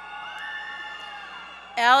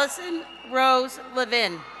 Allison Rose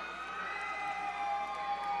Levin.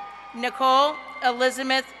 Nicole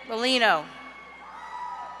Elizabeth Molino.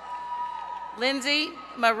 Lindsay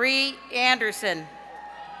Marie Anderson.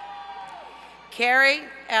 Carrie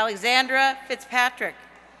Alexandra Fitzpatrick.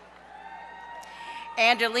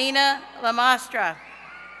 Angelina Lamastra.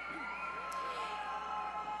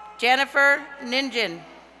 Jennifer Ninjin.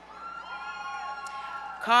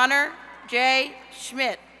 Connor J.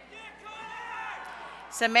 Schmidt.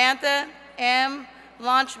 Samantha M.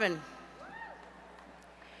 Launchman.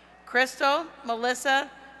 Crystal Melissa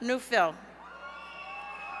Neufeld.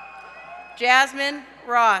 Jasmine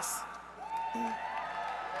Ross.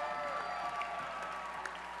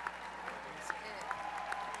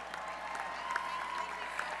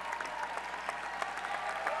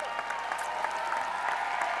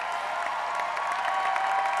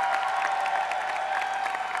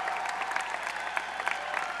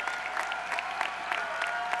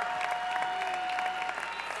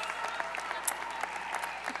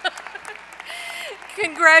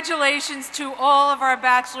 Congratulations to all of our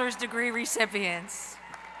bachelor's degree recipients.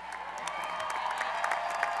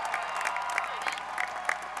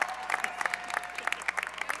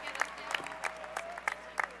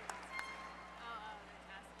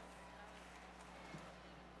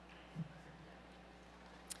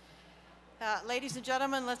 Ladies and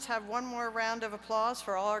gentlemen, let's have one more round of applause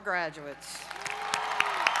for all our graduates.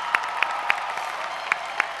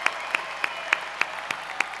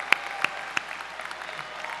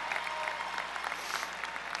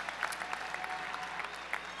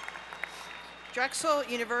 Drexel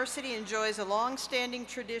University enjoys a long-standing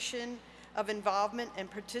tradition of involvement and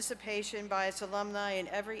participation by its alumni in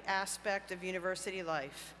every aspect of university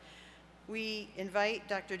life. We invite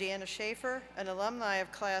Dr. Deanna Schaefer, an alumni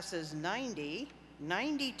of classes 90,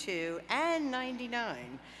 92, and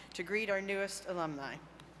 99, to greet our newest alumni.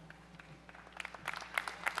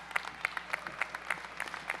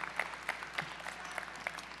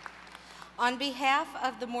 On behalf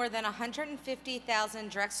of the more than 150,000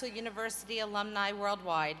 Drexel University alumni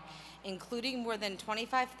worldwide, including more than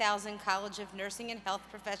 25,000 College of Nursing and Health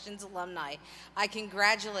Professions alumni, I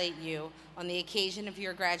congratulate you on the occasion of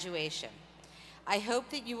your graduation. I hope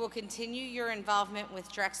that you will continue your involvement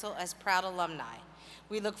with Drexel as proud alumni.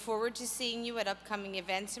 We look forward to seeing you at upcoming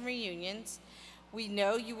events and reunions. We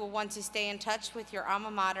know you will want to stay in touch with your alma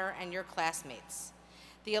mater and your classmates.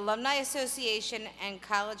 The Alumni Association and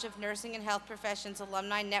College of Nursing and Health Professions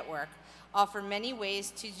Alumni Network offer many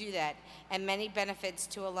ways to do that and many benefits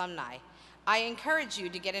to alumni. I encourage you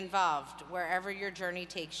to get involved wherever your journey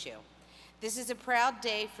takes you. This is a proud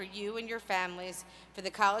day for you and your families, for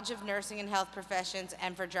the College of Nursing and Health Professions,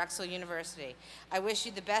 and for Drexel University. I wish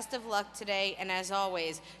you the best of luck today, and as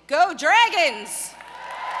always, go Dragons!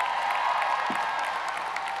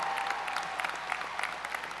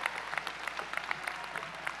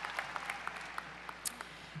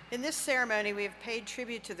 In this ceremony, we have paid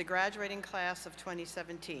tribute to the graduating class of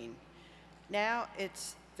 2017. Now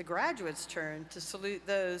it's the graduates' turn to salute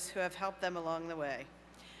those who have helped them along the way.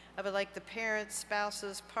 I would like the parents,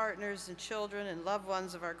 spouses, partners, and children and loved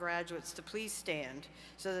ones of our graduates to please stand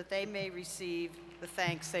so that they may receive the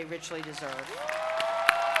thanks they richly deserve.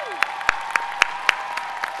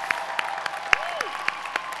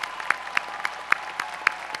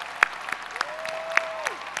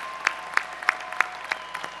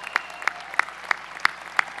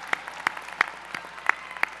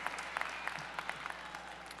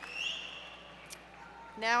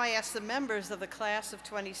 Now I ask the members of the class of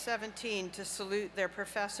 2017 to salute their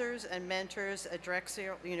professors and mentors at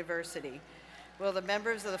Drexel University. Will the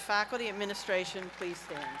members of the faculty administration please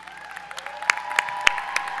stand?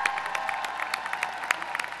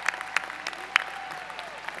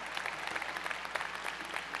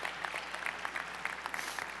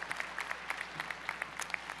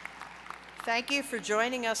 Thank you for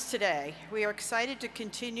joining us today. We are excited to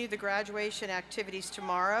continue the graduation activities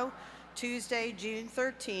tomorrow, Tuesday, June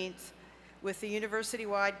 13th, with the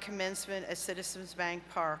university-wide commencement at Citizens Bank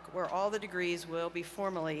Park, where all the degrees will be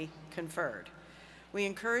formally conferred. We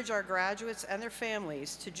encourage our graduates and their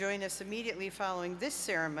families to join us immediately following this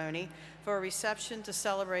ceremony for a reception to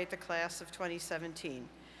celebrate the class of 2017.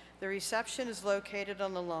 The reception is located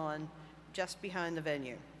on the lawn just behind the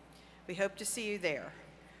venue. We hope to see you there.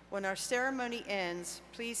 When our ceremony ends,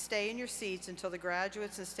 please stay in your seats until the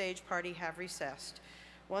graduates and stage party have recessed.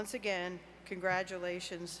 Once again,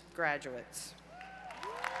 congratulations, graduates.